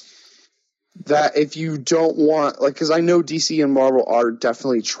 that if you don't want, because I know DC and Marvel are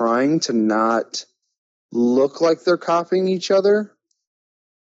definitely trying to not look like they're copying each other.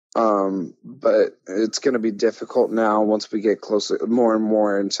 But it's going to be difficult now once we get closer, more and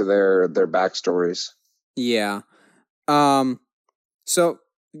more into their backstories. Yeah. So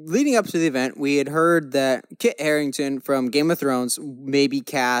leading up to the event, we had heard that Kit Harington from Game of Thrones may be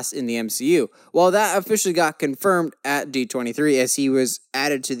cast in the MCU. Well, that officially got confirmed at D23 as he was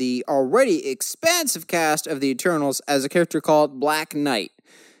added to the already expansive cast of the Eternals as a character called Black Knight.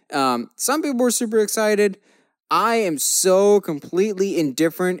 Some people were super excited. I am so completely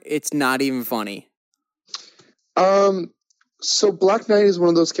indifferent, it's not even funny. So Black Knight is one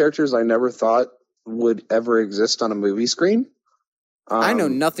of those characters I never thought would ever exist on a movie screen. I know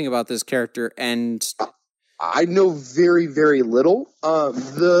nothing about this character, and I know very, very little.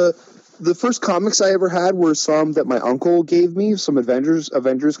 The first comics I ever had were some that my uncle gave me, some Avengers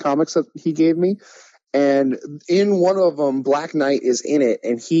comics that he gave me. And in one of them, Black Knight is in it,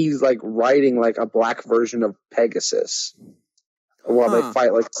 and he's like riding like a black version of Pegasus while they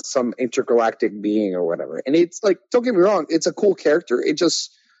fight like some intergalactic being or whatever. And it's like, don't get me wrong, it's a cool character. It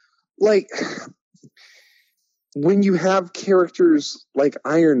just like when you have characters like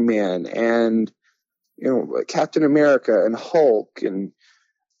Iron Man and Captain America and Hulk and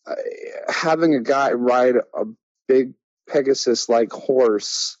having a guy ride a big Pegasus like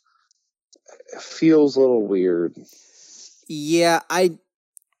horse feels a little weird. Yeah,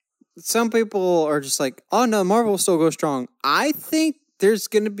 some people are just like, oh no, Marvel will still go strong. I think there's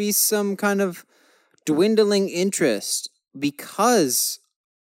going to be some kind of dwindling interest because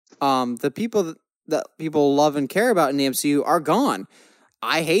the people that people love and care about in the MCU are gone.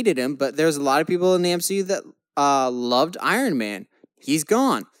 I hated him, but there's a lot of people in the MCU that loved Iron Man. He's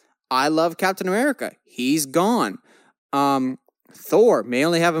gone. I love Captain America. He's gone. Thor may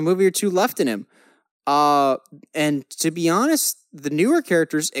only have a movie or two left in him. And to be honest, the newer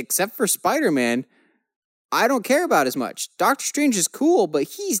characters, except for Spider-Man, I don't care about as much. Doctor Strange is cool, but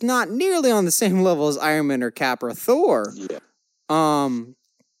he's not nearly on the same level as Iron Man or Cap or Thor. Yeah.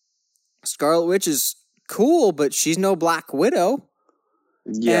 Scarlet Witch is cool, but she's no Black Widow.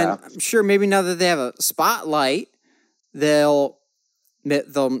 Yeah. And I'm sure maybe now that they have a spotlight, they'll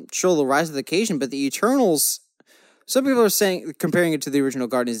show the rise of the occasion, but the Eternals, some people are saying, comparing it to the original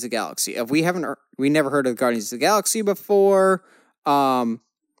Guardians of the Galaxy. We never heard of Guardians of the Galaxy before,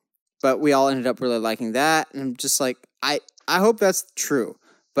 but we all ended up really liking that. And I'm just like, I hope that's true.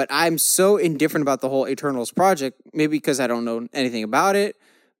 But I'm so indifferent about the whole Eternals project, maybe because I don't know anything about it,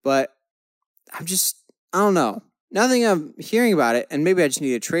 but I don't know. Nothing I'm hearing about it, and maybe I just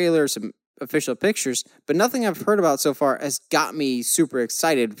need a trailer, some official pictures, but nothing I've heard about so far has got me super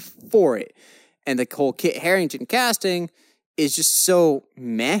excited for it. And the whole Kit Harington casting is just so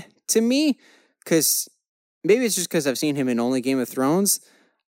meh to me, because maybe it's just because I've seen him in only Game of Thrones,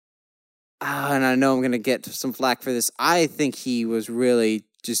 and I know I'm going to get some flack for this. I think he was really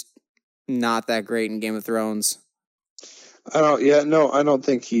just not that great in Game of Thrones. I don't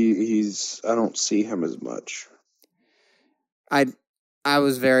think he's. I don't see him as much. I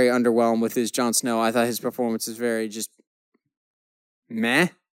was very underwhelmed with his Jon Snow. I thought his performance is very just meh.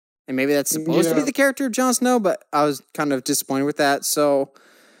 And maybe that's supposed to be the character of Jon Snow, but I was kind of disappointed with that. So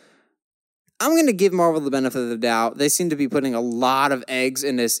I'm going to give Marvel the benefit of the doubt. They seem to be putting a lot of eggs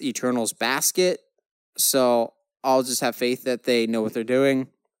in this Eternals basket. So I'll just have faith that they know what they're doing.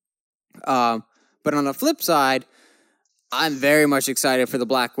 But on the flip side, I'm very much excited for the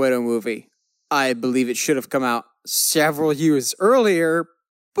Black Widow movie. I believe it should have come out several years earlier,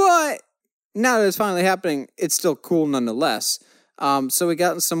 but now that it's finally happening, it's still cool nonetheless. So we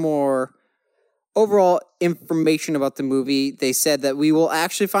got some more overall information about the movie. They said that we will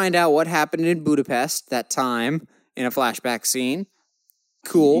actually find out what happened in Budapest that time in a flashback scene.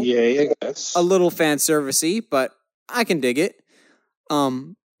 Cool. Yeah, I guess. A little fan servicey, but I can dig it.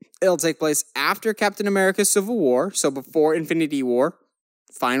 It'll take place after Captain America's Civil War, so before Infinity War.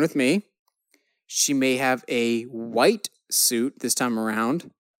 Fine with me. She may have a white suit this time around.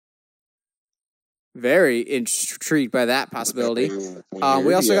 Very intrigued by that possibility. We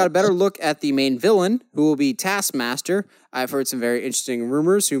also got a better look at the main villain, who will be Taskmaster. I've heard some very interesting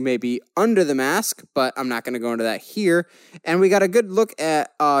rumors who may be under the mask, but I'm not going to go into that here. And we got a good look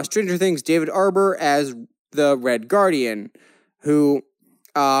at Stranger Things' David Arbor as the Red Guardian, who,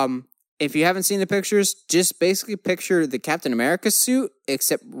 if you haven't seen the pictures, just basically picture the Captain America suit,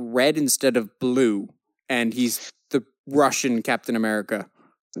 except red instead of blue. And he's the Russian Captain America.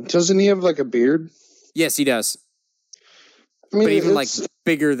 Doesn't he have like a beard? Yes, he does. I mean, but even like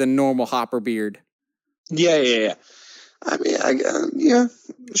bigger than normal Hopper beard. Yeah. I mean, yeah,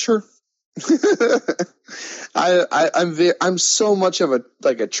 sure. I'm so much of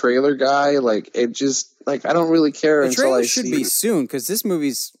a trailer guy. Like it just like I don't really care the trailer should be soon because this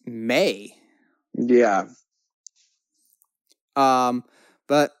movie's May. Yeah.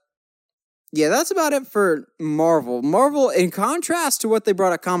 But Yeah, that's about it for Marvel. Marvel, in contrast to what they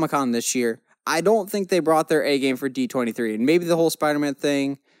brought at Comic-Con this year, I don't think they brought their A game for D23. And maybe the whole Spider-Man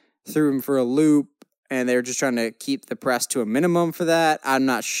thing threw them for a loop, and they're just trying to keep the press to a minimum for that. I'm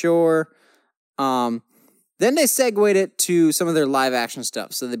not sure. Then they segued it to some of their live-action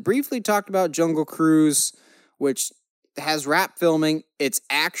stuff. So they briefly talked about Jungle Cruise, which has wrap filming. It's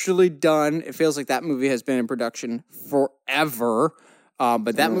actually done. It feels like that movie has been in production forever.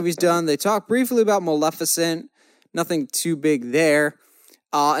 But that movie's done. They talked briefly about Maleficent. Nothing too big there.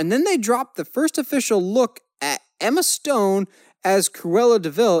 And then they dropped the first official look at Emma Stone as Cruella de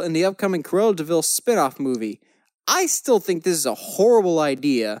Vil in the upcoming Cruella de Vil spinoff movie. I still think this is a horrible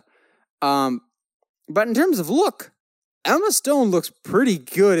idea. But in terms of look, Emma Stone looks pretty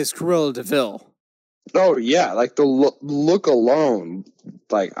good as Cruella de Vil. Oh, yeah. Like, the look alone.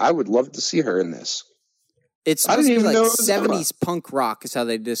 Like, I would love to see her in this. It's supposed to be like 70s punk rock is how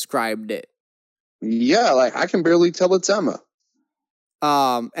they described it. Yeah, like, I can barely tell it's Emma.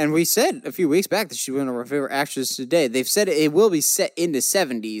 And we said a few weeks back that she's one of our favorite actresses today. They've said it will be set in the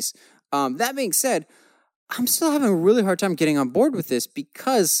 70s. That being said, I'm still having a really hard time getting on board with this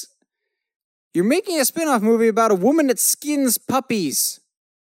because you're making a spin-off movie about a woman that skins puppies.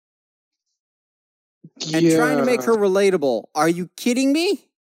 And trying to make her relatable. Are you kidding me?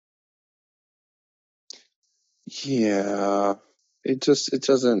 Yeah. It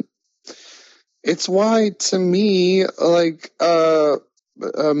doesn't. It's why, to me, like,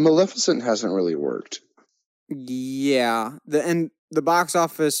 Maleficent hasn't really worked. Yeah. And the box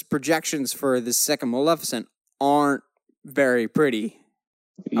office projections for the second Maleficent aren't very pretty.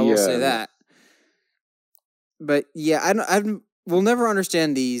 I will say that. But yeah, we'll never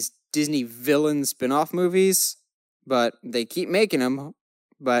understand these Disney villain spin-off movies, but they keep making them.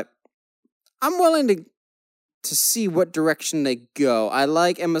 But I'm willing to see what direction they go. I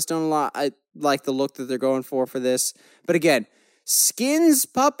like Emma Stone a lot. I like the look that they're going for this. But again, skins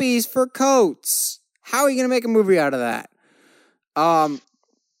puppies for coats. How are you going to make a movie out of that?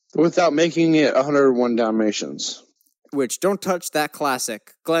 Without making it 101 Dalmatians. Which, don't touch that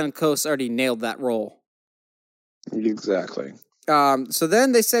classic. Glenn Close already nailed that role. Exactly. So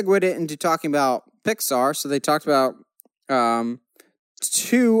then they segued it into talking about Pixar. So they talked about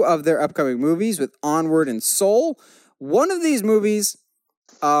two of their upcoming movies with Onward and Soul. One of these movies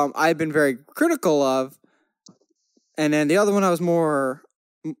I've been very critical of, and then the other one I was more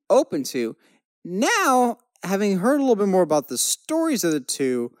open to. Now, having heard a little bit more about the stories of the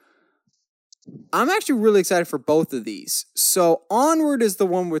two, I'm actually really excited for both of these. So Onward is the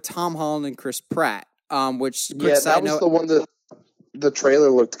one with Tom Holland and Chris Pratt, which that was the one that the trailer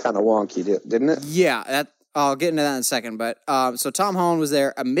looked kind of wonky, didn't it? Yeah, I'll get into that in a second. But so Tom Holland was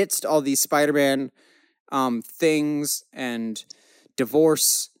there amidst all these Spider-Man things and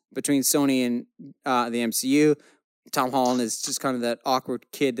divorce between Sony and the MCU. Tom Holland is just kind of that awkward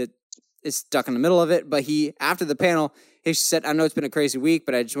kid that is stuck in the middle of it. But after the panel, he said, I know it's been a crazy week,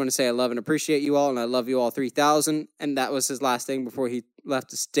 but I just want to say I love and appreciate you all, and I love you all 3,000. And that was his last thing before he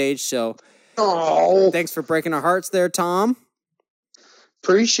left the stage. So thanks for breaking our hearts there, Tom.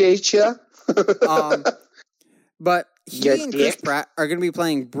 Appreciate you. But he and Chris Pratt are going to be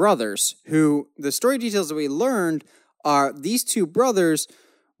playing brothers who, the story details that we learned are these two brothers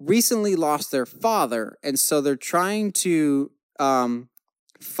recently lost their father. And so they're trying to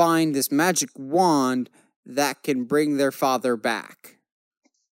find this magic wand that can bring their father back.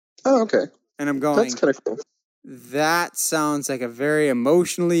 Oh, okay. And I'm going, that's kind of cool. That sounds like a very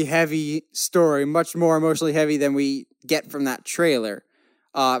emotionally heavy story, much more emotionally heavy than we get from that trailer.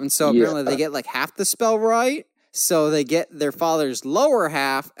 And so apparently they get like half the spell right. So they get their father's lower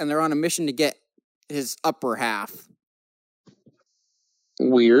half, and they're on a mission to get his upper half.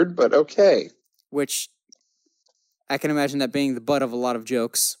 Weird, but okay. Which I can imagine that being the butt of a lot of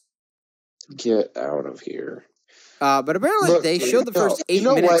jokes. Get out of here. But apparently they showed the first 8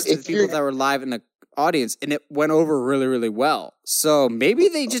 minutes to the people that were live in the audience, and it went over really, really well. So maybe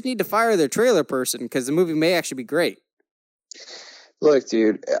they just need to fire their trailer person, because the movie may actually be great. Look,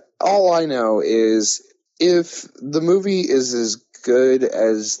 dude, all I know is if the movie is as good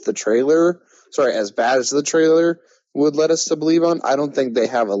as the trailer, as bad as the trailer would let us to believe on, I don't think they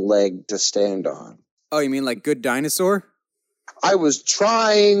have a leg to stand on. Oh, you mean like Good Dinosaur? I was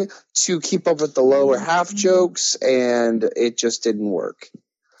trying to keep up with the lower half jokes, and it just didn't work.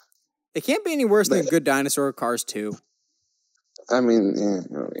 It can't be any worse than Good Dinosaur or Cars 2. I mean,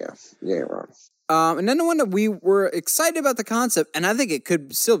 you ain't wrong. And then the one that we were excited about the concept, and I think it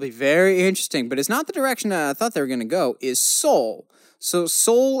could still be very interesting, but it's not the direction that I thought they were going to go, is Soul. So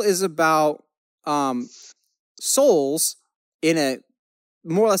Soul is about souls in a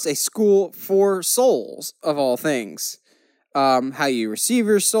more or less a school for souls, of all things. How you receive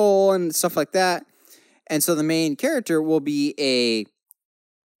your soul and stuff like that. And so the main character will be a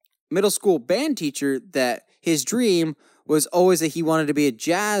middle school band teacher that his dream was always that he wanted to be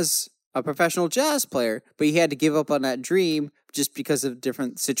a professional jazz player, but he had to give up on that dream just because of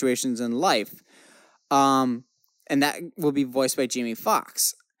different situations in life. And that will be voiced by Jamie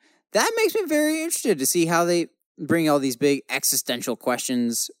Foxx. That makes me very interested to see how they bring all these big existential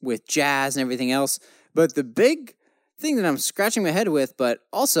questions with jazz and everything else. But the big thing that I'm scratching my head with, but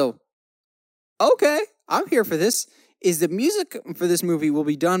also, okay, I'm here for this, is the music for this movie will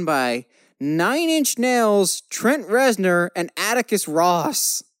be done by Nine Inch Nails, Trent Reznor, and Atticus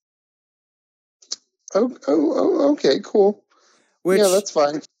Ross. Okay, cool. Yeah, that's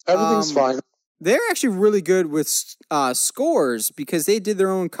fine. Everything's fine. They're actually really good with scores because they did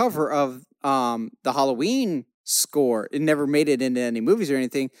their own cover of the Halloween score. It never made it into any movies or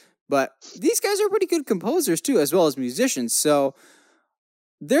anything, but these guys are pretty good composers too, as well as musicians. So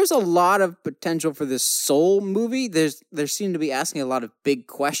there's a lot of potential for this Soul movie. They seem to be asking a lot of big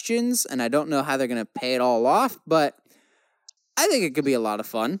questions, and I don't know how they're going to pay it all off, but I think it could be a lot of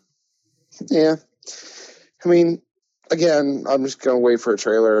fun. Yeah. I mean, again, I'm just going to wait for a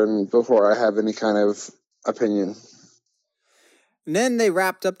trailer and before I have any kind of opinion. And then they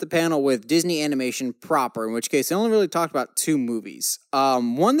wrapped up the panel with Disney Animation proper, in which case they only really talked about 2 movies.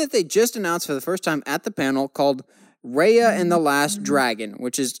 One that they just announced for the first time at the panel called Raya and the Last Dragon,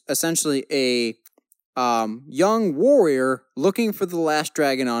 which is essentially a young warrior looking for the last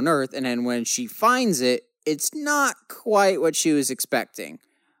dragon on Earth, and then when she finds it, it's not quite what she was expecting.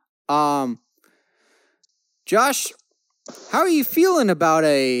 Josh, how are you feeling about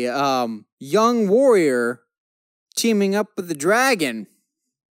a young warrior teaming up with the dragon?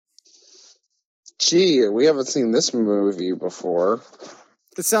 Gee, we haven't seen this movie before.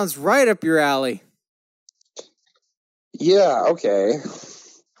 It sounds right up your alley. Yeah, okay.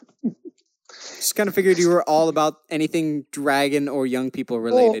 Just kind of figured you were all about anything dragon or young people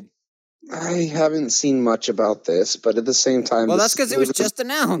related. Well, I haven't seen much about this, but at the same time... Well, that's because it was just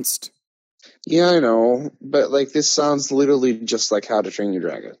announced. Yeah, I know, but this sounds literally just like How to Train Your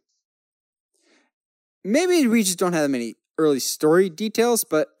Dragon. Maybe we just don't have that many early story details,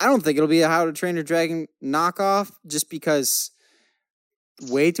 but I don't think it'll be a How to Train Your Dragon knockoff, just because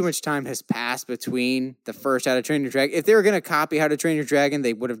way too much time has passed between the first How to Train Your Dragon. If they were going to copy How to Train Your Dragon,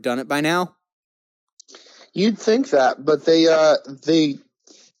 they would have done it by now. You'd think that, but they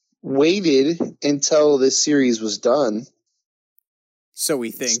waited until this series was done. So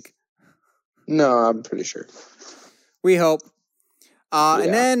we think. No, I'm pretty sure. We hope.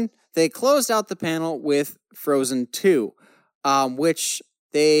 And then they closed out the panel with Frozen 2, which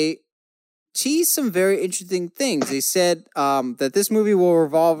they teased some very interesting things. They said that this movie will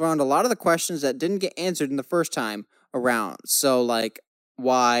revolve around a lot of the questions that didn't get answered in the first time around. So,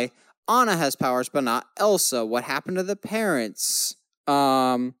 why Anna has powers but not Elsa? What happened to the parents?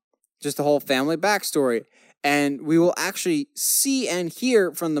 Just the whole family backstory. And we will actually see and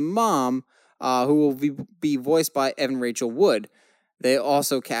hear from the mom, who will be voiced by Evan Rachel Wood. They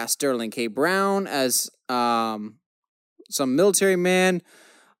also cast Sterling K. Brown as some military man.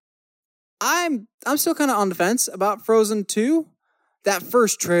 I'm still kind of on the fence about Frozen 2. That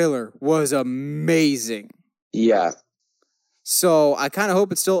first trailer was amazing. Yeah. So I kind of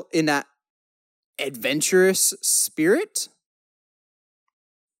hope it's still in that adventurous spirit.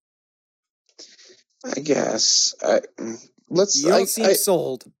 I guess. You don't seem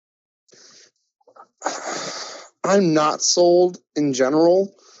sold. I'm not sold in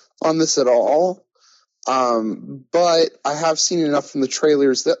general on this at all. But I have seen enough from the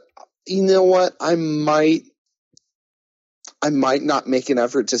trailers that, you know what, I might not make an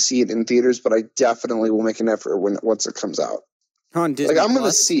effort to see it in theaters, but I definitely will make an effort once it comes out. On Disney I'm going to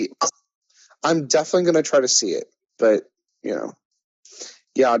Plus? see it. I'm definitely going to try to see it, but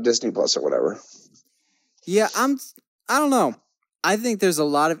Disney Plus or whatever. Yeah, I don't know. I think there's a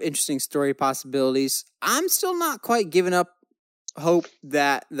lot of interesting story possibilities. I'm still not quite giving up hope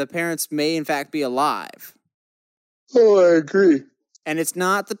that the parents may in fact be alive. Oh, I agree. And it's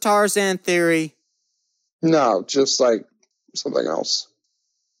not the Tarzan theory. No, just something else.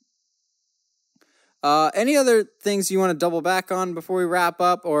 Any other things you want to double back on before we wrap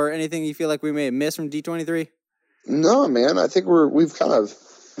up, or anything you feel like we may have missed from D23? No, man. I think we've kind of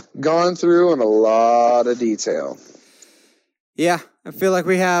gone through in a lot of detail. Yeah, I feel like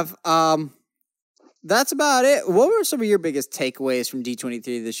we have. that's about it. What were some of your biggest takeaways from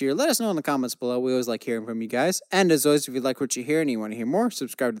D23 this year? Let us know in the comments below. We always like hearing from you guys. And as always, if you like what you hear and you want to hear more,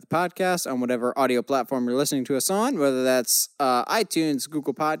 subscribe to the podcast on whatever audio platform you're listening to us on, whether that's iTunes,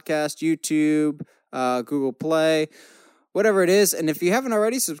 Google Podcast, YouTube, Google Play, whatever it is. And if you haven't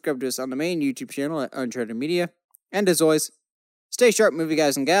already, subscribe to us on the main YouTube channel at Uncharted Media. And as always, stay sharp, movie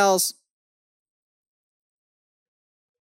guys and gals.